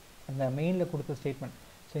 அந்த மெயினில் கொடுத்த ஸ்டேட்மெண்ட்.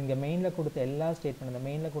 ஸோ இங்கே மெயினில் கொடுத்த எல்லா ஸ்டேட்மெண்ட், இந்த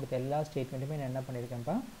மெயினில் கொடுத்த எல்லா ஸ்டேட்மெண்ட்டுமே நான் என்ன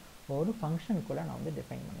பண்ணியிருக்கேன்ப்பா, ஒரு ஃபங்க்ஷனுக்குள்ளே நான் வந்து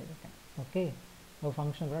டிஃபைன் பண்ணியிருக்கேன். ஓகே, ஒரு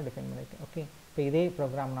ஃபங்க்ஷனுக்குள்ளே டிஃபைன் பண்ணியிருக்கேன். ஓகே, இப்போ இதே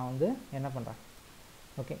ப்ரோக்ராம் நான் வந்து என்ன பண்ணுறேன்,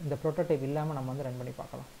 ஓகே இந்த ப்ரோட்டோடைப் இல்லாமல் நம்ம வந்து ரன் பண்ணி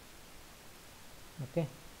பார்க்கலாம். ஓகே,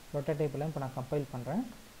 ப்ரோட்டோடைப் இல்லாமல் இப்போ நான் கம்பைல் பண்ணுறேன்.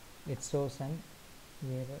 It's shows and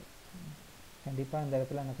error. கண்டிப்பாக இந்த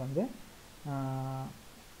இடத்துல எனக்கு வந்து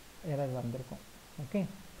எரர் வந்திருக்கும். ஓகே,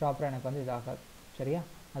 ப்ராப்பராக எனக்கு வந்து இதாகாது. சரியா,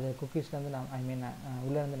 அது குக்கீஸ்லேருந்து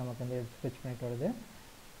உள்ளேருந்து நமக்கு வந்து ஃபிச் பண்ணிட்டு வருது.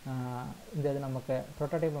 இந்த இது நமக்கு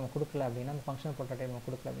ப்ரோட்டோடைப் நம்ம கொடுக்கல அப்படின்னா, அந்த ஃபங்க்ஷனல் ப்ரோட்டோடைப் நம்ம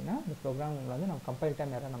கொடுக்கல அப்படின்னா இந்த ப்ரோக்ராமில் வந்து நம்ம கம்பைல்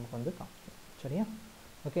டைம் எரர் நமக்கு வந்து காமிக்கும். சரியா,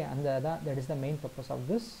 ஓகே, அந்த that is the main purpose of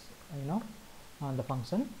this the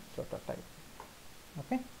function prototype.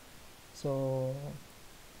 Okay, so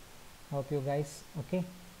hope you guys okay,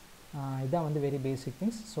 இதான் வந்து வெரி பேசிக்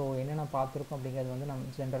திங்ஸ். ஸோ என்னென்ன பார்த்துருக்கோம் அப்படிங்கிறது வந்து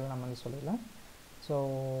நம்ம ஜென்ரலாக நம்ம வந்து சொல்லிடலாம். ஸோ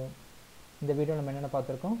இந்த வீடியோ நம்ம என்னென்ன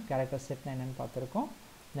பார்த்துருக்கோம், கேரக்டர் செட்னா என்னென்னு பார்த்துருக்கோம்.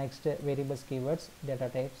 Next variables, keywords, data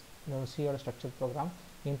types, சியோட structure program,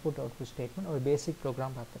 input output statement, ஒரு பேசிக்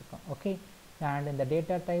ப்ரோக்ராம் பார்த்துருக்கோம். ஓகே, அண்ட் இந்த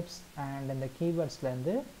டேட்டா டைப்ஸ் அண்ட் இந்த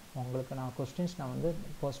கீவேர்ட்ஸ்லேருந்து உங்களுக்கு நான் கொஸ்டின்ஸ் நான் வந்து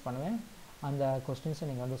போஸ்ட் பண்ணுவேன். அந்த கொஸ்டின்ஸை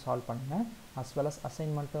நீங்கள் வந்து சால்வ் பண்ணுங்கள். அஸ் வெல் அஸ்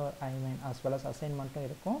அசைன்மெண்ட்டும்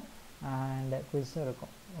இருக்கும் அண்ட் குவிஸும்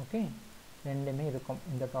இருக்கும். ஓகே, ரெண்டுமே இருக்கும்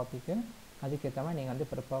இந்த டாப்பிக்கு. அதுக்கேற்ற மாதிரி நீங்கள் வந்து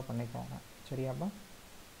ப்ரிப்பேர் பண்ணிக்கோங்க. சரியாப்பா?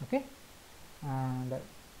 Okay, and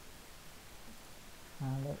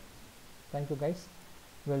thank you guys.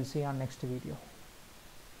 We'll see you on next video.